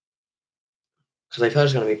because I feel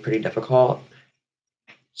it's gonna be pretty difficult,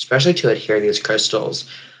 especially to adhere these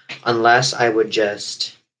crystals, unless I would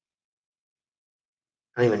just,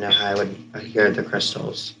 I don't even know how I would adhere the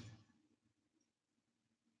crystals.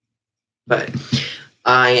 But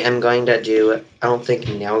I am going to do, I don't think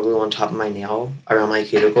nail glue on top of my nail around my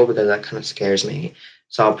cuticle because that kind of scares me.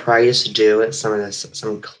 So I'll probably just do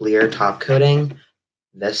some clear top coating,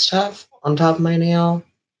 this stuff on top of my nail,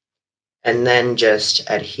 and then just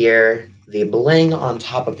adhere the bling on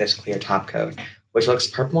top of this clear top coat, which looks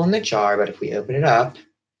purple on the jar, but if we open it up,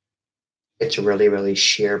 it's really, really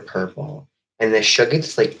sheer purple. And this should get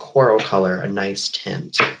this like coral color, a nice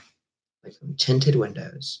tint, like some tinted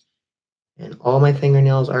windows. And all my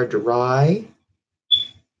fingernails are dry,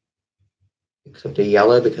 except the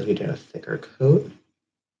yellow because we did a thicker coat.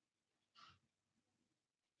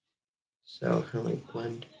 So kind of like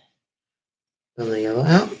blend the yellow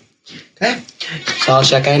out. Okay, so I'll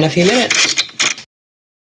check in a few minutes.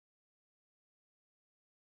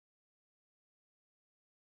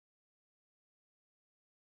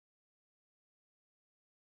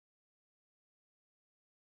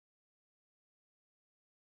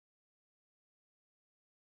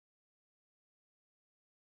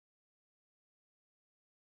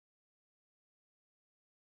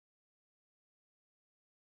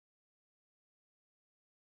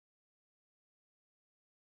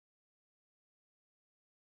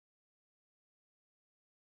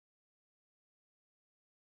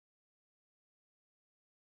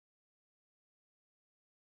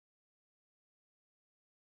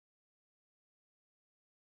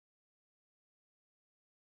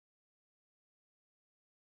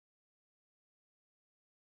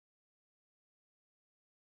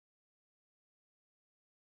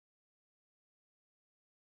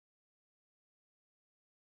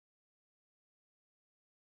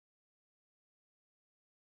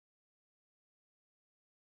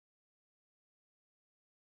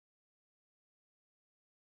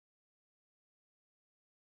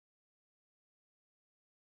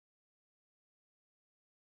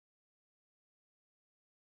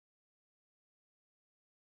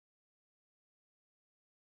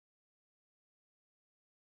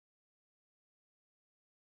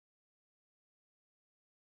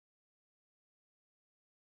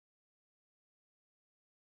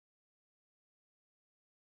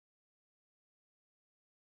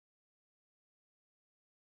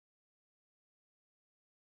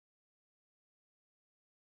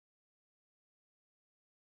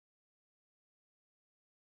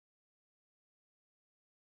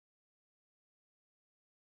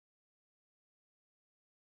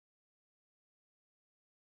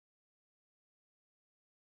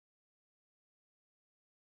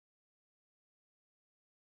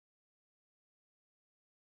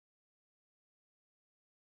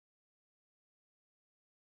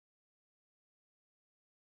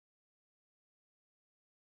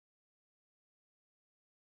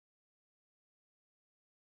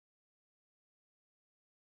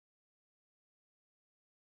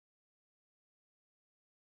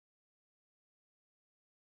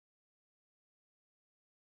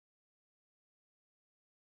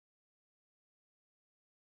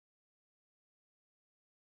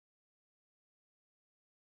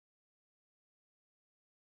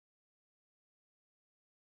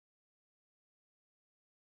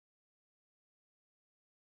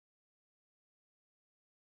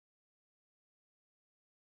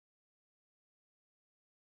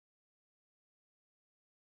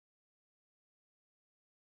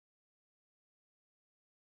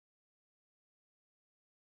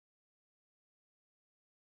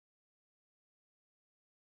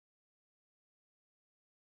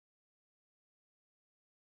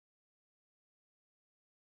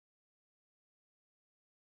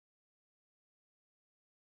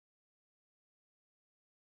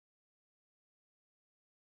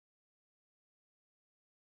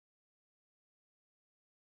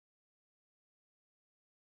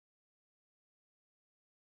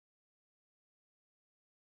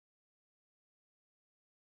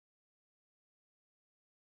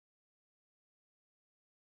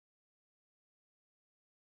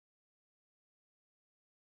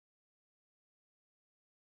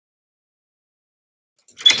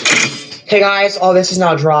 Okay guys, all this is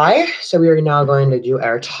now dry, so we are now going to do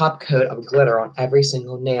our top coat of glitter on every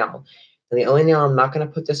single nail. And the only nail I'm not going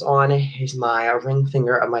to put this on is my ring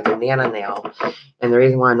finger of my banana nail. And the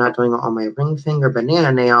reason why I'm not doing it on my ring finger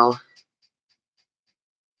banana nail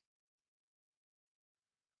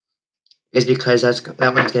is because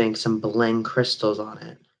that one's getting some bling crystals on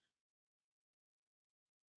it.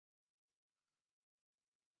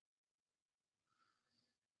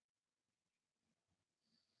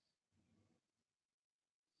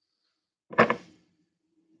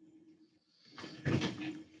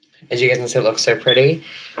 As you guys can see, it looks so pretty.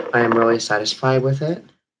 I am really satisfied with it.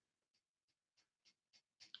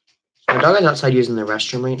 My dog is outside using the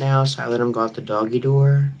restroom right now, so I let him go out the doggy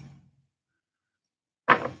door.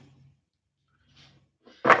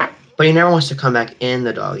 But he never wants to come back in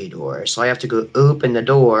the doggy door, so I have to go open the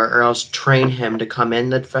door or else train him to come in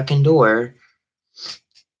the fucking door,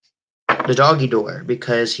 the doggy door,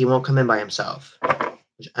 because he won't come in by himself.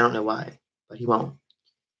 Which I don't know why, but he won't.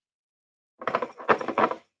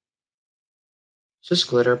 So this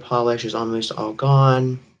glitter polish is almost all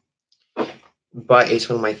gone, but it's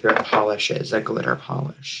one of my favorite polishes, that glitter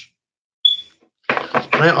polish.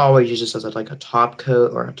 And I always use this as like a top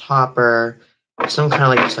coat or a topper, some kind of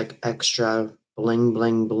like just like extra bling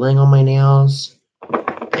bling bling on my nails,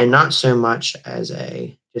 and not so much as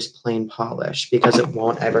a just plain polish because it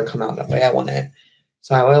won't ever come out the way I want it.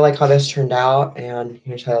 So I really like how this turned out, and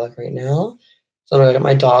here's how I look right now. So I'm gonna get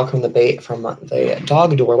my dog from the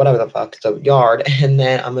dog door, whatever the fuck, the yard, and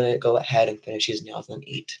then I'm gonna go ahead and finish his nails and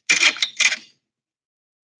eat.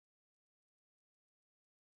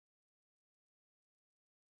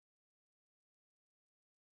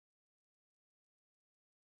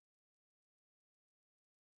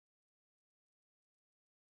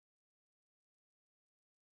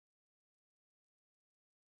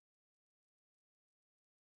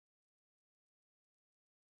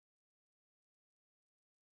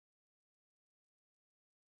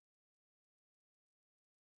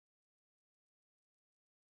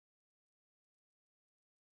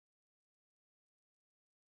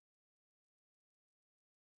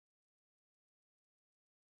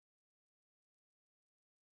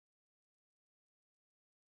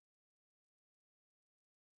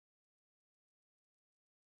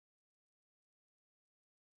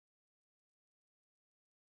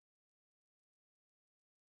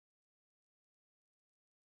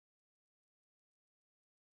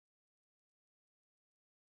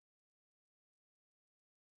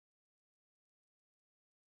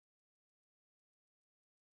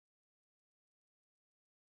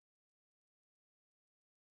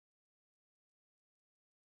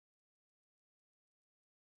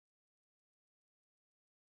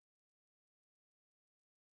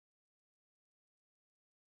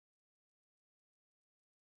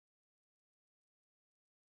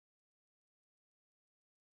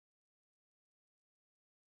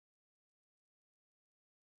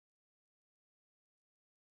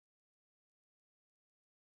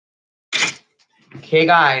 Okay,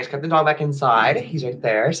 guys, got the dog back inside. He's right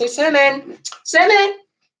there. Say, Cinnamon! Cinnamon!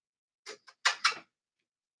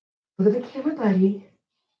 Look at the camera, buddy.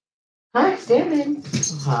 Hi, Cinnamon.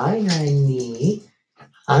 Hi, honey.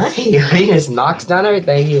 Hi. He just knocks down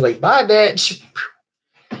everything. He's like, bye, bitch.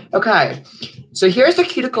 Okay, so here's the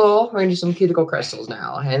cuticle. We're gonna do some cuticle crystals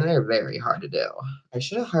now, and they're very hard to do. I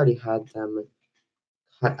should have already had them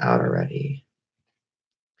cut out already.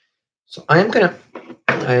 So I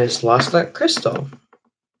just lost that crystal.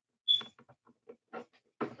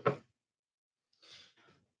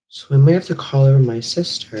 So I might have to call over my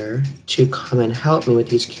sister to come and help me with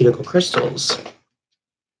these cuticle crystals.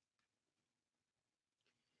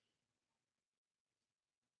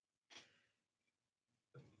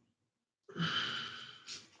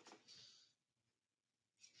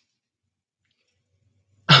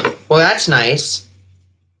 Well, that's nice.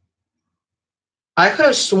 I could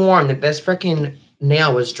have sworn that this freaking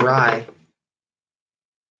nail was dry.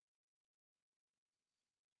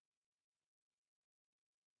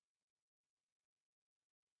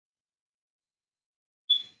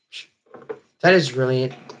 That is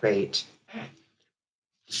really great.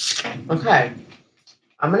 Okay,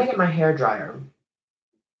 I'm gonna get my hair dryer.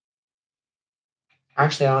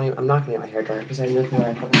 Actually, I'm not gonna get my hair dryer because I know where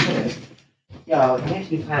I put it. Yo, it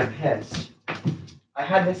makes me kind of pissed. I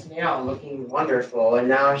had this nail looking wonderful, and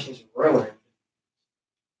now she's ruined.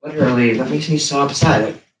 Literally, that makes me so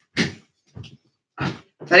upset.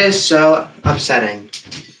 That is so upsetting.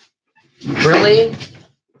 Really?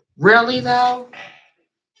 Really, though?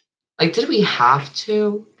 Like, did we have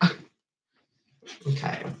to?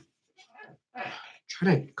 Okay.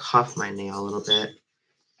 Try to cuff my nail a little bit.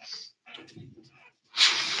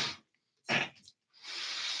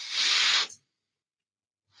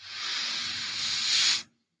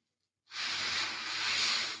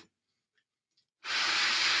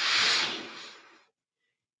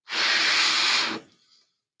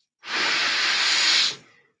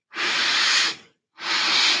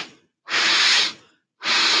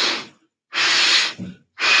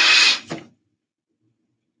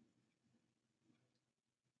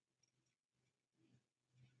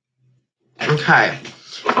 Okay.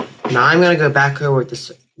 Now I'm going to go back over with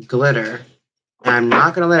this glitter. And I'm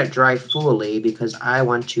not going to let it dry fully because I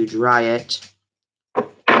want to dry it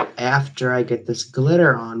after I get this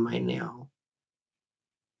glitter on my nail.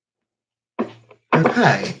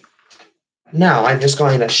 Okay. Now I'm just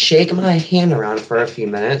going to shake my hand around for a few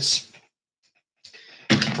minutes.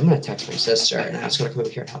 I'm going to text my sister and I'm just going to come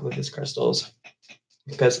over here and help with these crystals.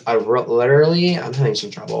 Because I'm having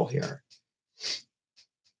some trouble here.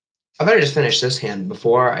 I better just finish this hand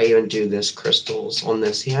before I even do this crystals on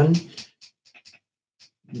this hand.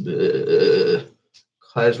 Because,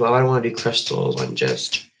 well, I don't want to do crystals on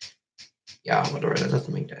just, yeah, whatever, that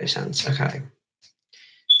doesn't make any sense. Okay.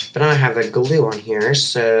 But now I have the glue on here,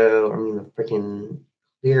 so, the freaking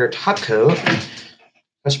clear top coat.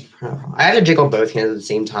 I have to jiggle both hands at the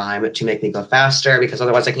same time to make me go faster, because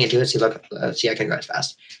otherwise I can't do it. See, look, see, I can go as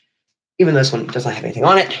fast. Even this one doesn't have anything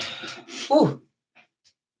on it. Whew.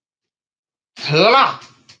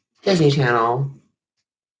 Disney Channel.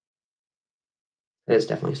 It is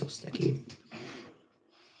definitely so sticky.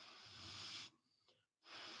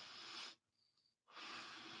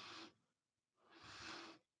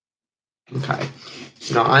 Okay,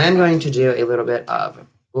 so now I am going to do a little bit of,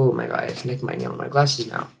 oh my god, it's making my nail on my glasses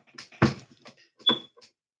now. I'm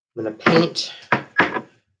going to paint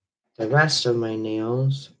the rest of my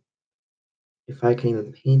nails, if I can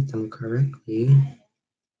even paint them correctly.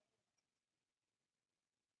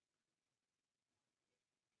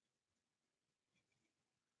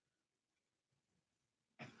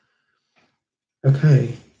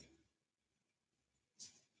 Okay.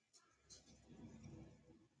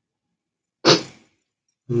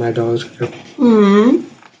 My dog's here.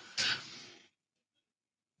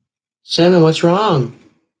 Salmon, what's wrong?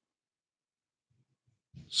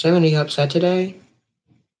 Salmon, are you upset today?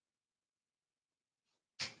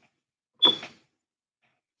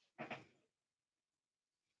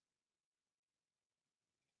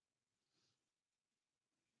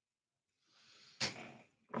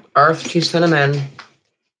 Earth to cinnamon.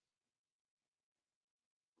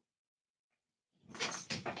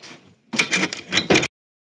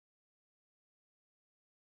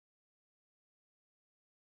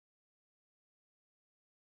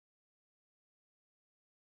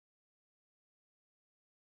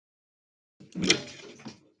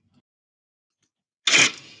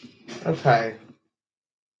 Okay. I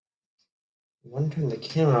want to turn the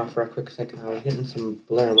camera off for a quick second. I was getting some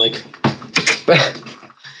blur. I'm like,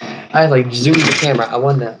 I like zoomed the camera. I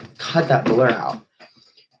wanted to cut that blur out.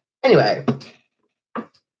 Anyway.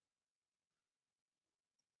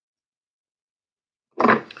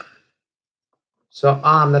 So,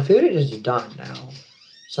 the food is done now.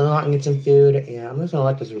 So I'm going to get some food, and I'm just going to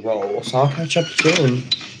let this roll. So I'll catch up soon.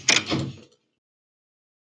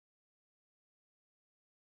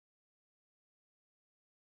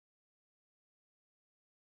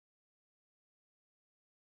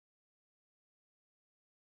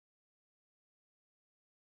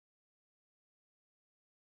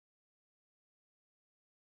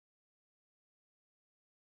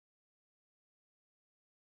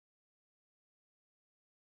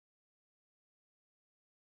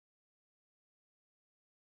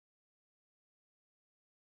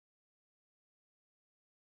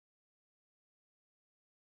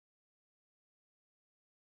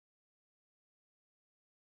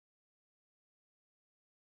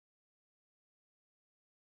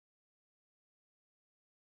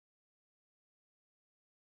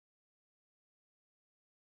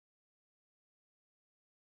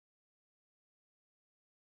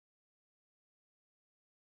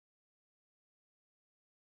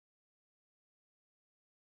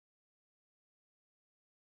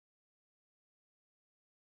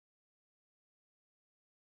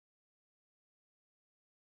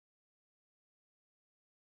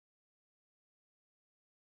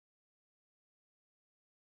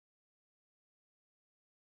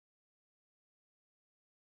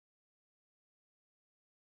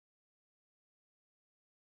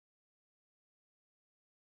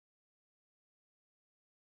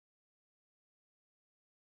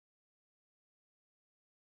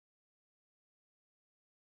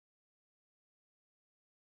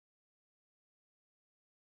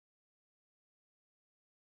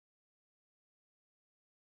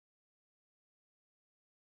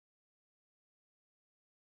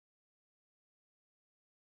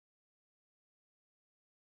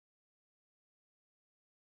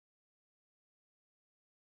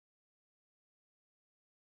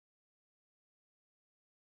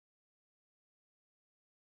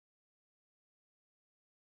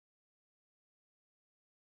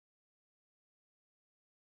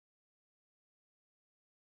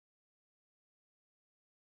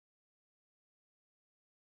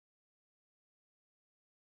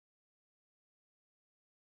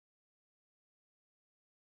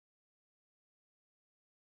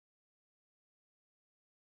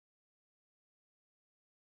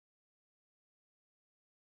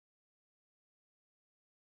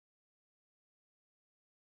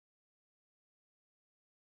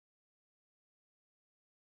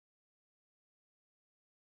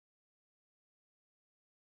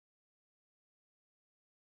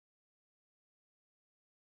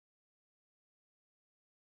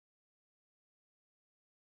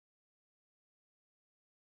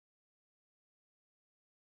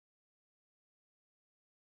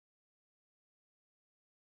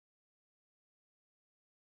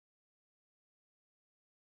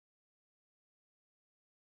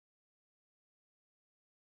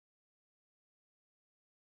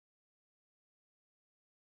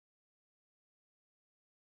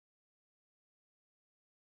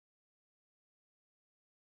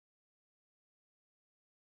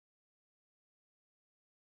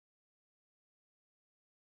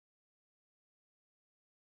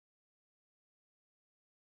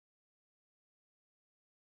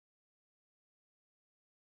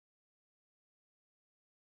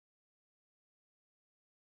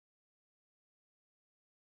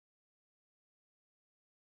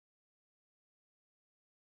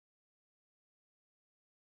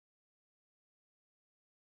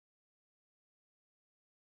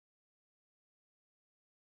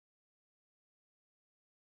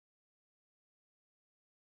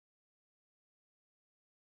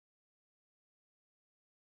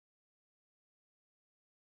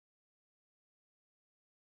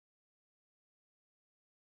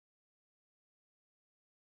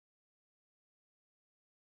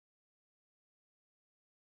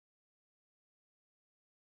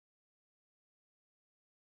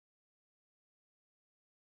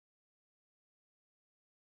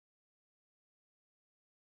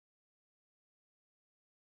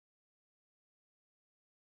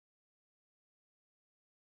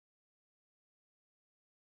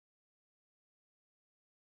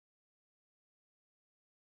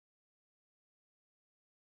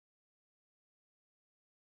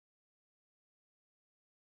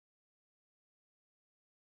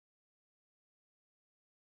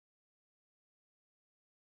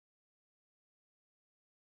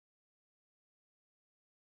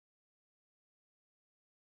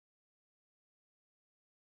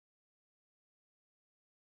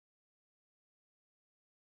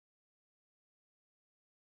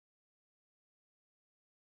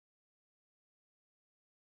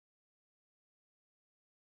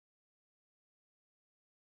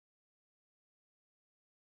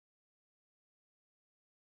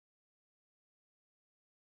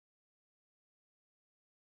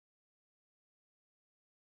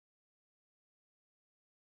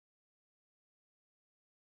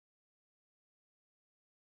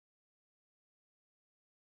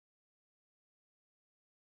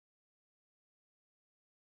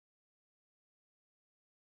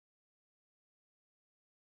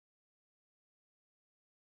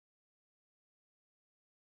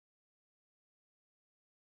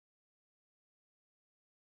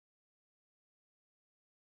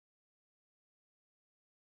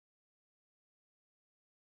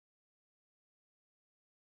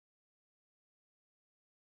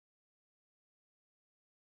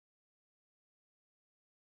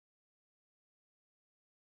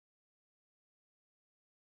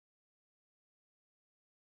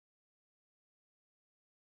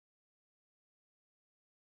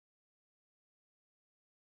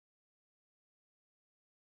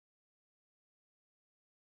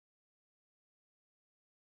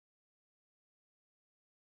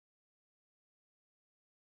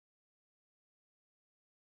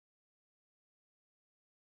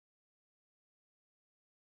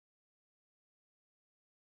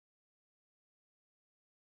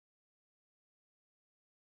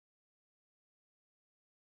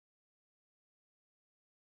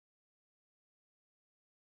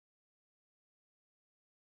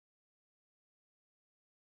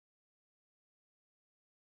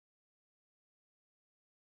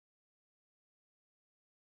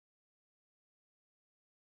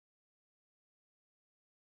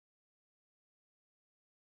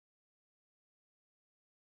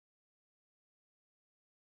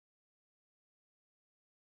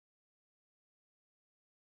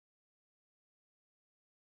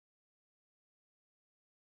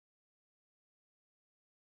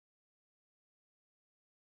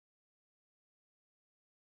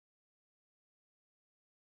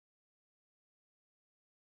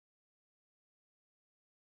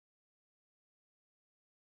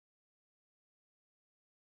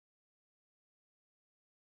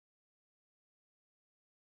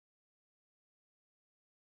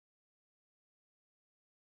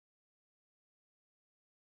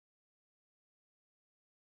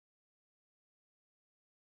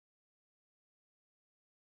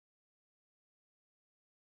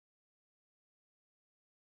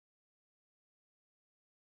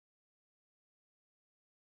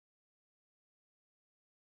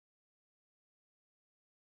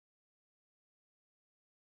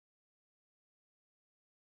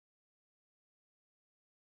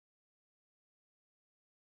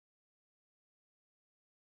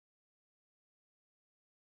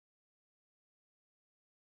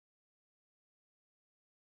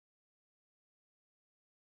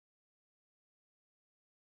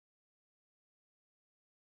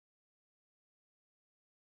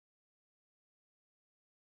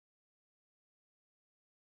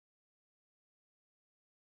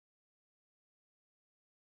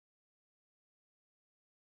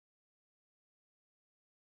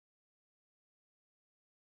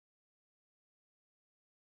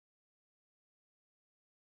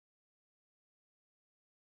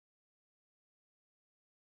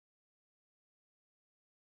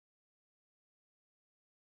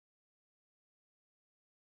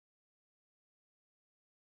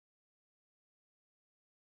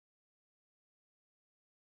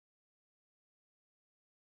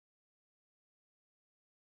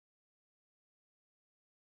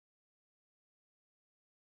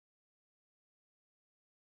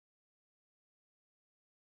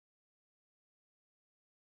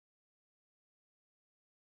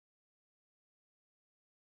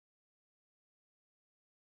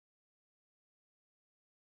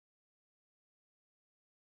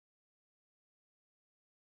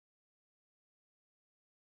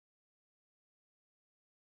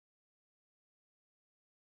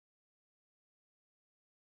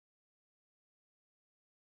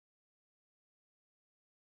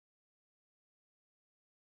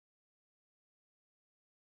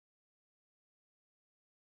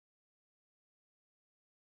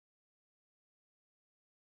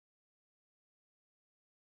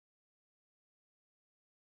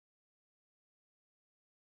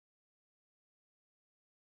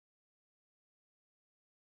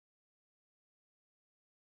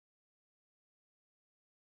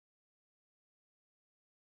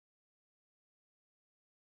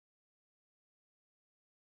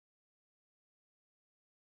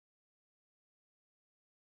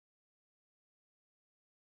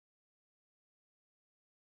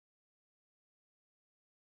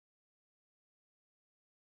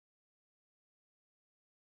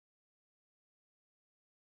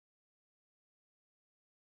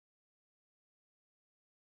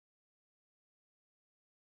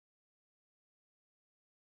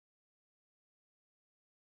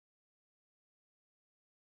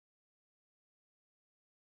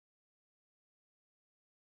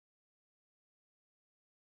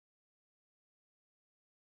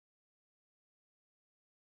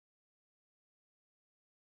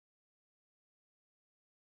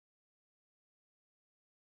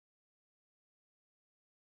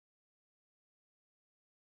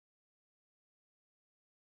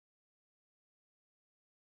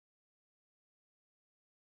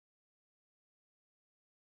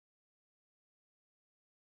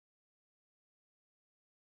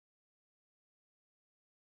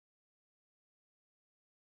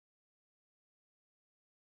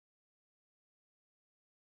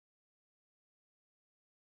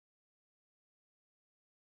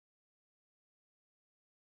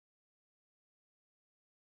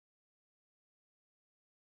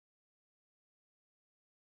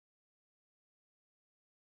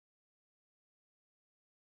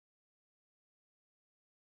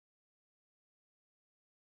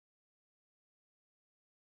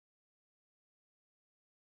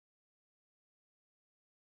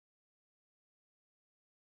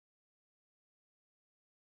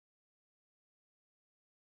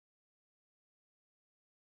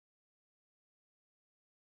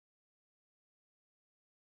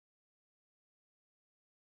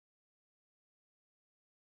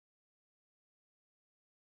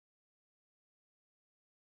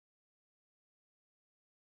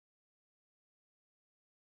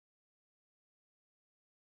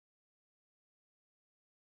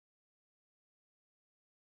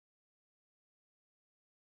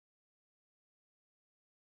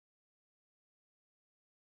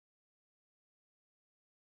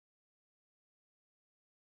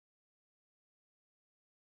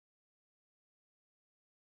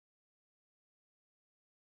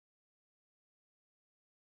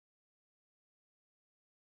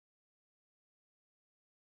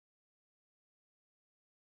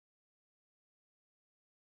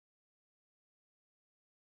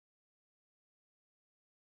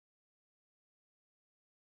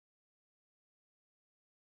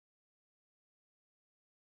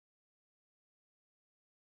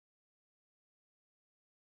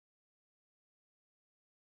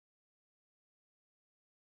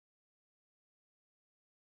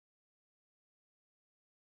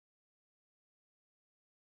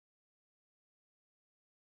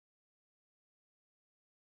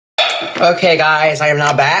 Okay, guys, I am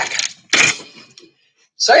now back.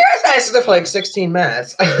 So you guys nice for like 16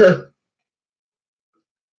 minutes.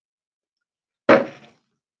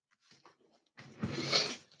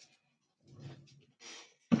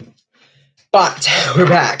 But we're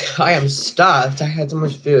back. I am stuffed. I had so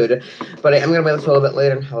much food. But I'm going to wait until a little bit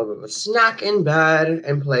later and have a bit of a snack in bed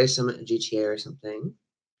and play some GTA or something.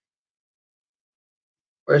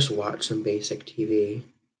 Or just watch some basic TV.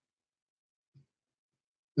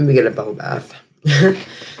 Maybe get a bubble bath.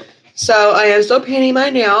 So I am still painting my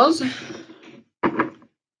nails. So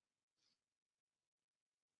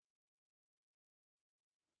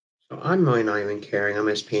I'm really not even caring. I'm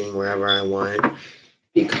just painting wherever I want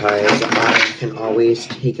because I can always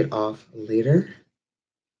take it off later.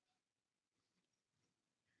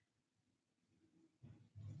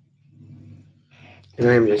 And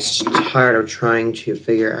I'm just tired of trying to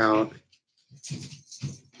figure out.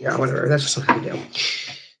 Yeah, whatever. That's just what I do.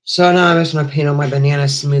 So now I'm just going to paint on my banana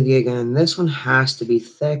smoothie again. This one has to be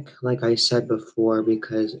thick, like I said before,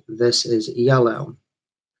 because this is yellow.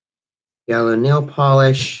 Yellow nail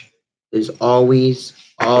polish is always,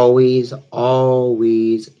 always,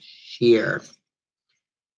 always sheer.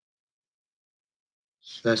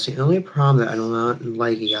 So that's the only problem that I do not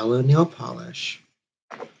like yellow nail polish.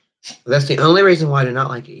 That's the only reason why I do not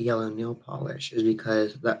like yellow nail polish is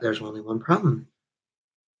because there's only one problem.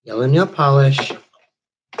 Yellow nail polish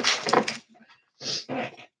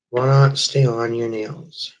will not stay on your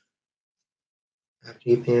nails after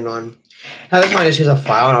you paint it on. Now this one I just use a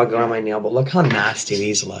file and I'll go on my nail, but look how nasty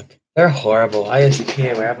these look. They're horrible. I just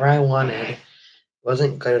painted wherever I wanted. It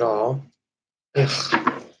wasn't good at all.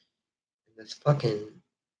 Ugh. This fucking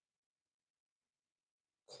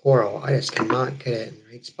coral. I just cannot get it in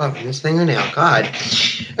the right spot on this fingernail. God.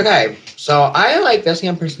 Okay, so I like this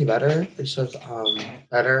hand personally better. This is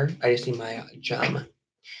better. I just need my gem.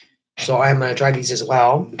 So I'm gonna dry these as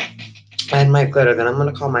well. And my glitter. Then I'm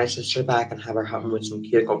gonna call my sister back and have her help me with some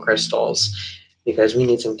cuticle crystals because we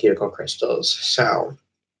need some cuticle crystals. So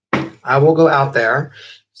I will go out there,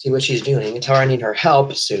 see what she's doing, and tell her I need her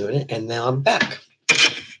help soon, and then I'm back.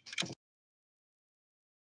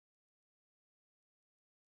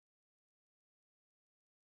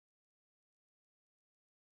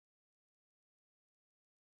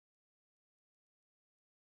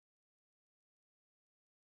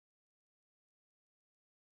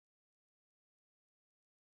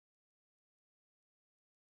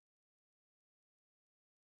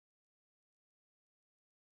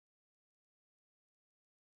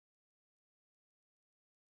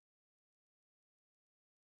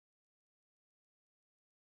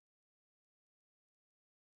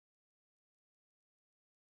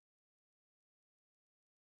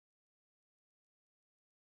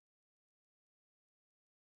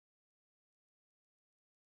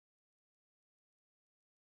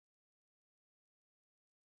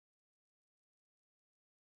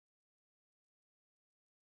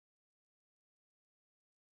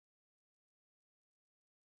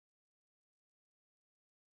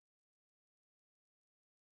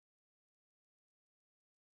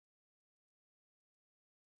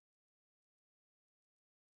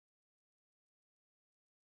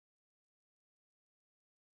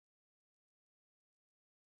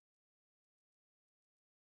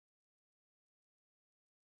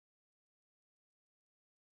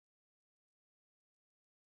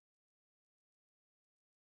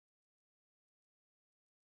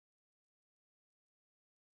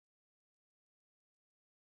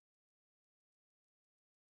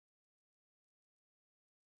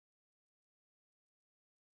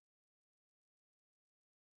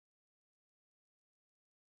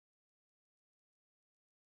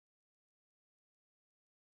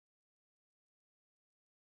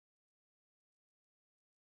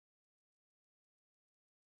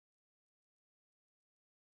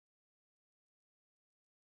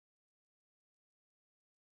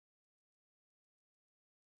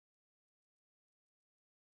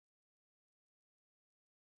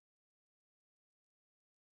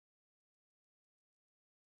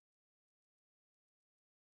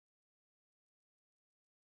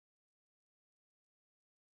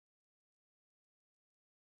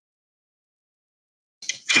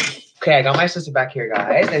 Okay, I got my sister back here,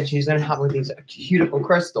 guys, and she's gonna help me with these cuticle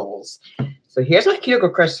crystals. So here's my cuticle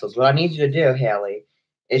crystals. What I need you to do, Haley,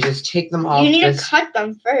 is just take them off. You need to cut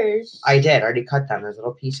them first. I did. I already cut them. There's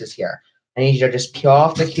little pieces here. I need you to just peel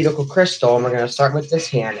off the cuticle crystal, and we're gonna start with this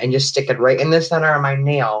hand and just stick it right in the center of my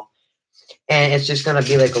nail. And it's just gonna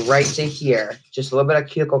be like right to here. Just a little bit of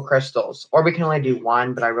cuticle crystals. Or we can only do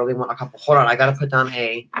one, but I really want a couple. Hold on, I gotta put down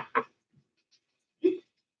a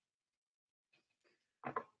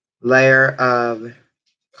layer of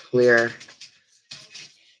clear.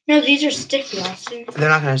 No, these are sticky, Austin. They're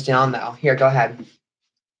not going to stay on though. Here, go ahead.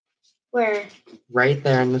 Where? Right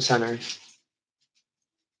there in the center.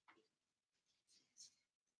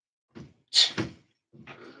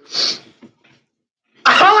 Oh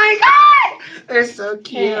my god! They're so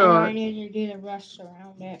cute. Okay, I need to do the rest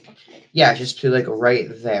around it. Okay. Yeah, just put like right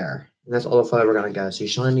there. And that's all the further we're going to go. So you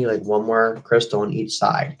should only need like one more crystal on each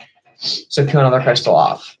side. So peel another crystal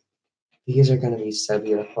off. These are going to be so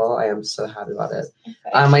beautiful. I am so happy about it.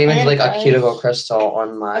 I might even do like a cuticle crystal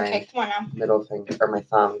on my come on now. middle finger or my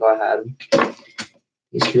thumb. Go ahead.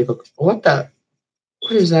 These cuticle. What the?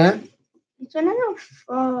 What is that? It's another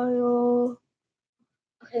file.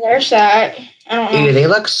 Okay, there's that. I don't know. Ew, they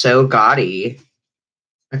look so gaudy.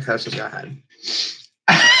 Okay, let's just go ahead.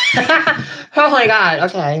 Oh my god.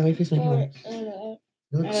 Okay, let me piece my hand.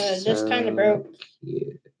 This kind of broke.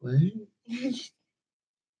 Cute. What?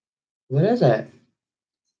 What is it?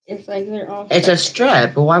 It's like they're all. It's a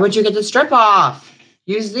strip. But why would you get the strip off?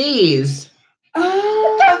 Use these.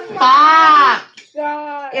 Oh, What the fuck?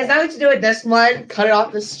 God. Is that what you do with this one? Cut it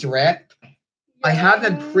off the strip? Yeah. I have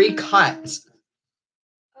them pre-cut.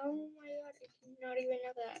 Oh my god, I did not even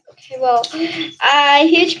know that. Okay, well,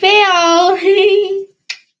 huge fail.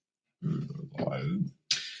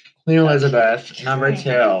 Queen Elizabeth, number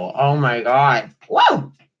 2. Oh my god.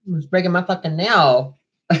 Whoa! It's breaking my fucking nail.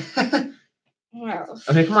 Wow.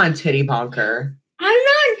 Okay, come on, titty bonker. I'm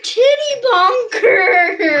not titty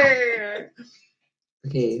bonker.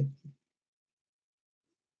 Okay.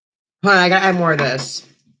 Hold on, I gotta add more of this.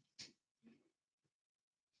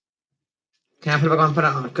 Can I put it back on? Put it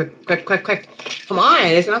on. Quick, quick, quick, quick. Come on,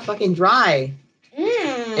 it's gonna fucking dry.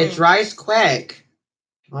 It dries quick.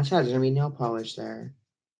 Watch out, there's gonna be nail polish there.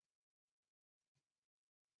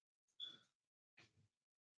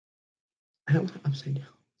 I don't want it upside down.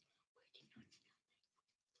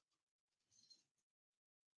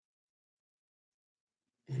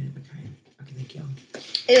 Okay, thank you.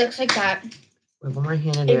 It looks like that. Wait, one more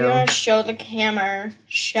hand to If do. you want to show the camera,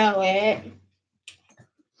 show it.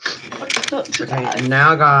 Okay,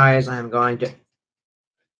 now guys, I'm going to...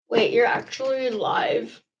 Wait, you're actually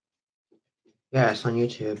live? Yes, on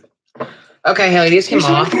YouTube. Okay, Haley, these came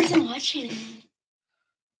off. There's one person watching.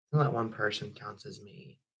 That one person counts as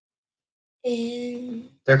me. And...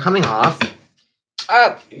 They're coming off.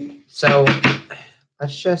 Oh. So,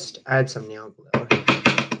 let's just add some nail glue.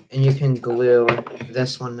 And you can glue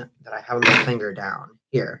this one that I have on my finger down.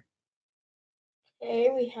 Here. Okay,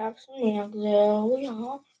 we have some nail glue.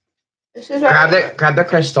 Yeah. This is Grab the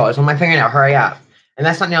crystal. It's on my fingernail. Hurry up. And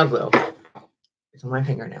that's not nail glue. It's on my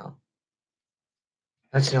fingernail.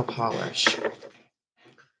 That's nail polish.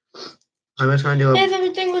 I'm just gonna do if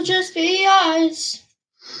everything would just be us.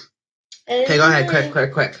 Okay, go ahead. Quick,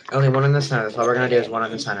 quick, quick. Only one in the center. That's all we're gonna do is one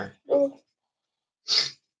in the center.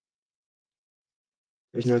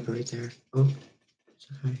 There's no right there. Oh, it's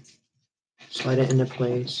okay. Slide it into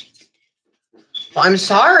place. Well, I'm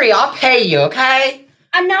sorry. I'll pay you, okay?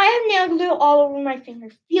 And now I have nail glue all over my finger.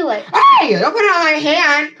 Feel it. Hey, don't put it on my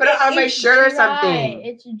hand. Put it on my shirt or something.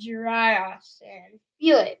 It's dry, Austin.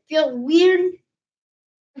 Feel it. Feel weird.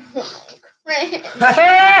 Cringe.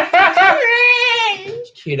 Cringe.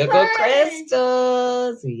 Cuticle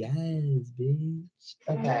crystals. Yes, bitch.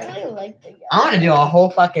 Okay. I really like the I want to do a whole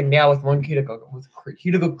fucking nail with one cuticle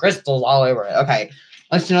crystals all over it. Okay,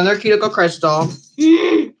 let's do another cuticle crystal.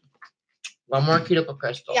 One more cuticle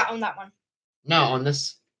crystal. Yeah, on that one. No, on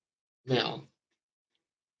this nail.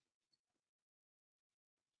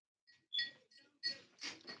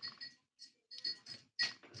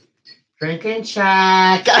 Drinking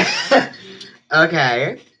check.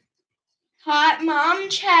 Okay. Hot mom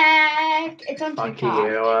check. It's on Fuck TikTok.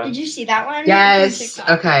 you. Did you see that one? Yes.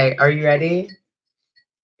 Okay. Are you ready?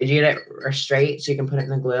 Did you get it straight so you can put it in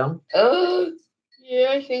the glue? Yeah,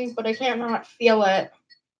 I think, but I can't not feel it.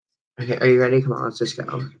 Okay. Are you ready? Come on. Let's just go.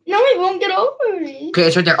 No, I won't get over it. Okay,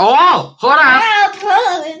 it's right there. Oh, hold on.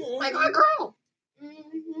 Oh my God, girl.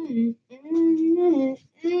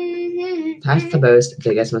 That's the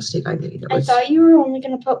biggest mistake I made. I thought you were only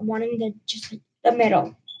gonna put one in the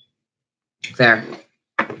middle. There.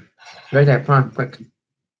 Right there. Come on, quick.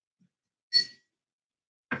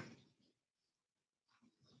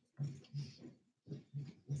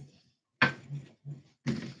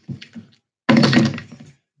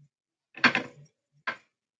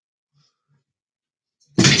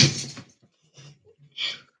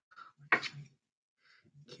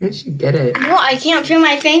 Can't you get it? No, I can't feel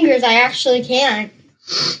my fingers. I actually can't.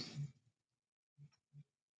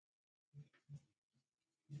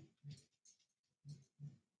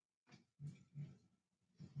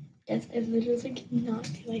 I literally cannot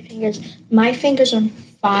feel my fingers. My fingers are on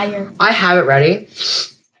fire. I have it ready.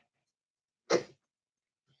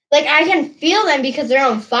 Like, I can feel them because they're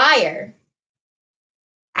on fire.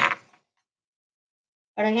 But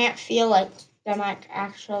I can't feel, like, them like,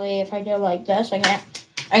 actually, if I do like this, I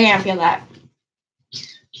can't feel that.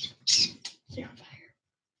 They're on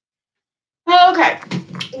fire. Okay.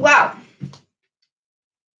 Wow.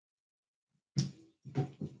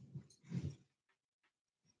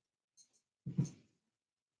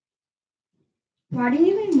 Why do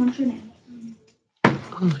you even want your nails?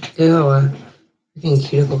 Oh, ew. Freaking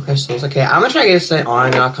cuticle crystals. Okay, I'm gonna try to get this on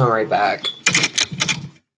and I'll come right back.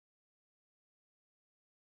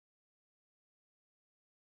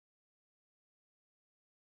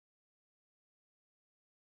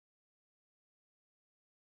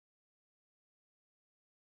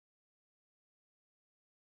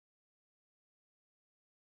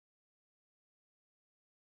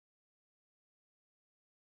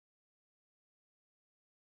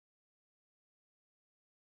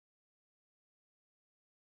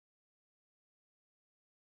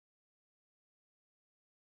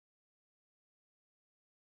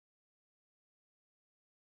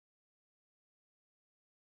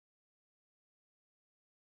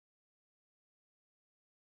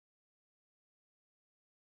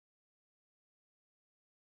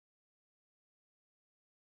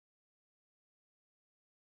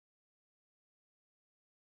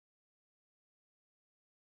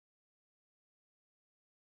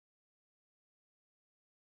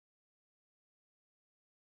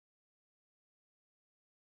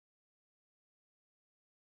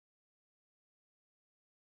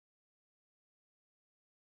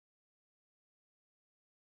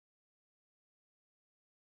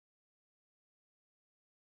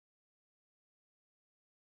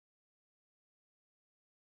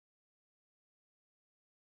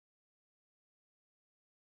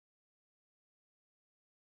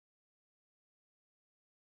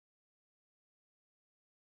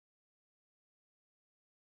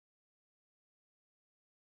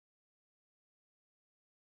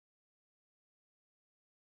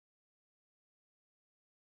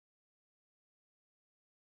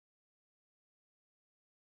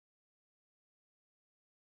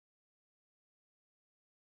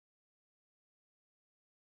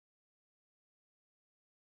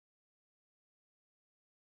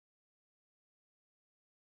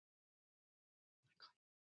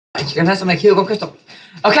 You're gonna test on my cuticle crystal.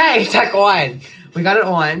 Okay, check one. We got it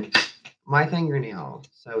on my fingernail.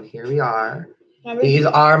 So here we are. These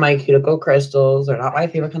are my cuticle crystals. They're not my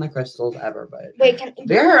favorite kind of crystals ever, but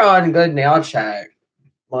they're on good nail check.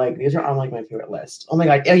 Like, these are on like my favorite list. Oh my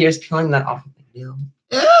god, you're just peeling that off of my nail.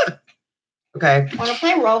 Okay. Want to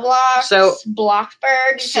play Roblox? So,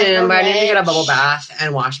 Bloxburg. soon, but I need to get a bubble bath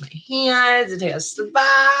and wash my hands and take a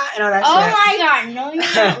spa and all that shit. Oh my god, no, you're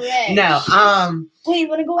not rich. No, Wait, you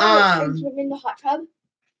want to go out and swim in the hot tub?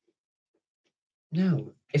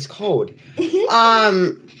 No, it's cold.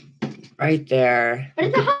 Right there. But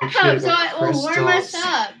it's a hot tub, so it will warm us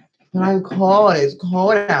up. But I'm cold. It's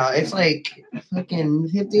cold out. It's like fucking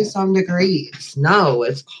 50-some degrees. No,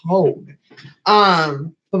 it's cold.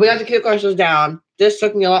 But we got the cuticle crystals down. This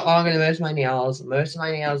took me a lot longer than most of my nails. Most of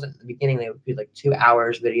my nails at the beginning, they would be like 2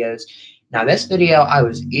 hours videos. Now this video, I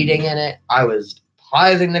was eating in it. I was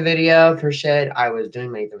pausing the video for shit. I was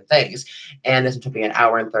doing many different things. And this took me an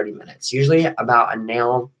hour and 30 minutes. Usually about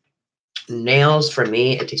nails for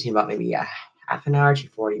me, it takes me about maybe a half an hour to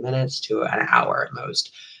 40 minutes to an hour at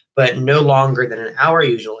most. But no longer than an hour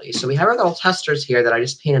usually. So we have our little testers here that I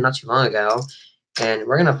just painted not too long ago. And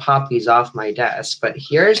we're going to pop these off my desk. But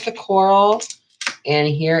here's the coral. And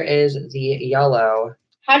here is the yellow.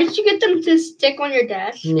 How did you get them to stick on your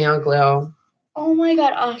desk? Nail glue. Oh my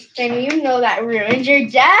god, Austin, you know that ruined your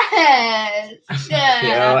desk.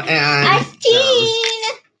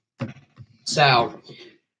 So,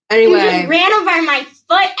 anyway. You just ran over my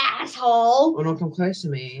foot, asshole. Well, don't come close to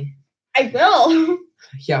me. I will.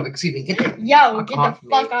 Yo, excuse me. Get the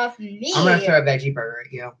fuck off me. I'm going to throw a veggie burger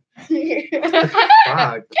at you.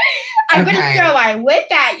 I'm going to throw my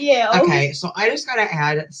whip at you. Okay, so I just got to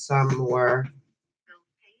add some more.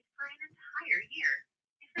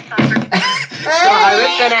 So I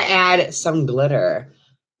was going to add some glitter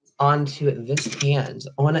onto this hand.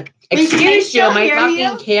 Excuse you, my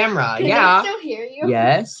fucking camera. Can I still hear you?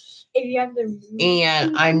 Yes. If you have the...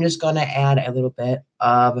 And I'm just going to add a little bit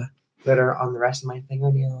of glitter on the rest of my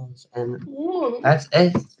fingernails. And that's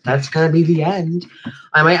it. That's going to be the end.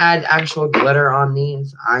 I might add actual glitter on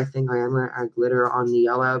these. I think I am going to add glitter on the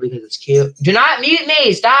yellow because it's cute. Do not mute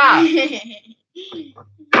me. Stop.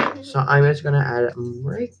 So I'm just going to add it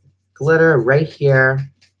right glitter right here.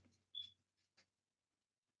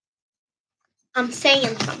 I'm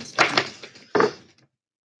saying something.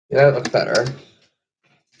 Yeah, that looks better.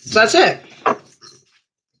 So that's it.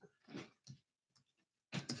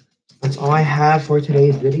 That's all I have for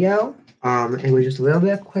today's video. It was just a little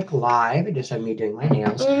bit of quick live, just of me doing my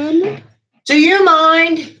nails. Do you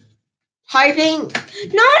mind typing?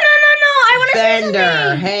 No. I want to say Bender.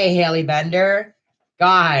 something. Hey, Haley Bender.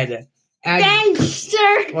 God. Gangster.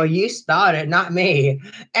 Well, you spelled it, not me.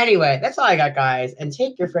 Anyway, that's all I got, guys. And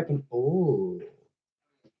take your freaking. Ooh.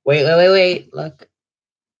 Wait. Look.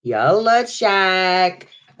 Yellow check.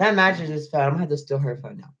 That matches this phone. I'm gonna have to steal her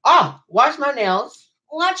phone now. Oh, wash my nails.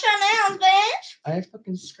 Watch your nails, bitch. I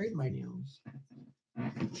fucking scrape my nails.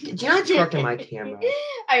 Do not talk to my camera.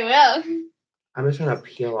 I will. I'm just gonna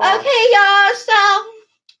peel off. Okay, y'all. So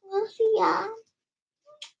we'll see y'all.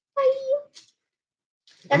 Bye.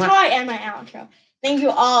 That's how I end my outro. Thank you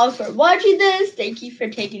all for watching this. Thank you for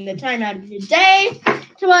taking the time out of your day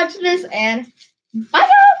to watch this. And bye.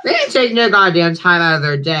 They didn't take no goddamn time out of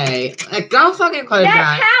their day. Like, go fucking close your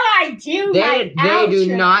eyes. That's how I do my They do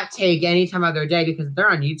outro. not take any time out of their day because they're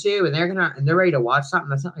on YouTube and they're ready to watch something.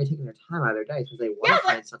 That's not really taking their time out of their day because they want to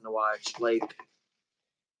find something to watch. Like,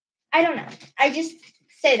 I don't know. I just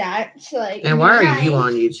say that. So like. And why are you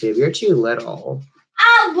on YouTube? You're too little.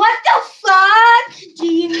 Oh, what the fuck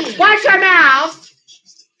do you mean? Watch your mouth.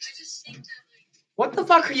 What the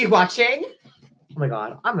fuck are you watching? Oh my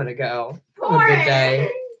god, I'm gonna go. Have a good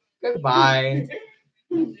day. Goodbye.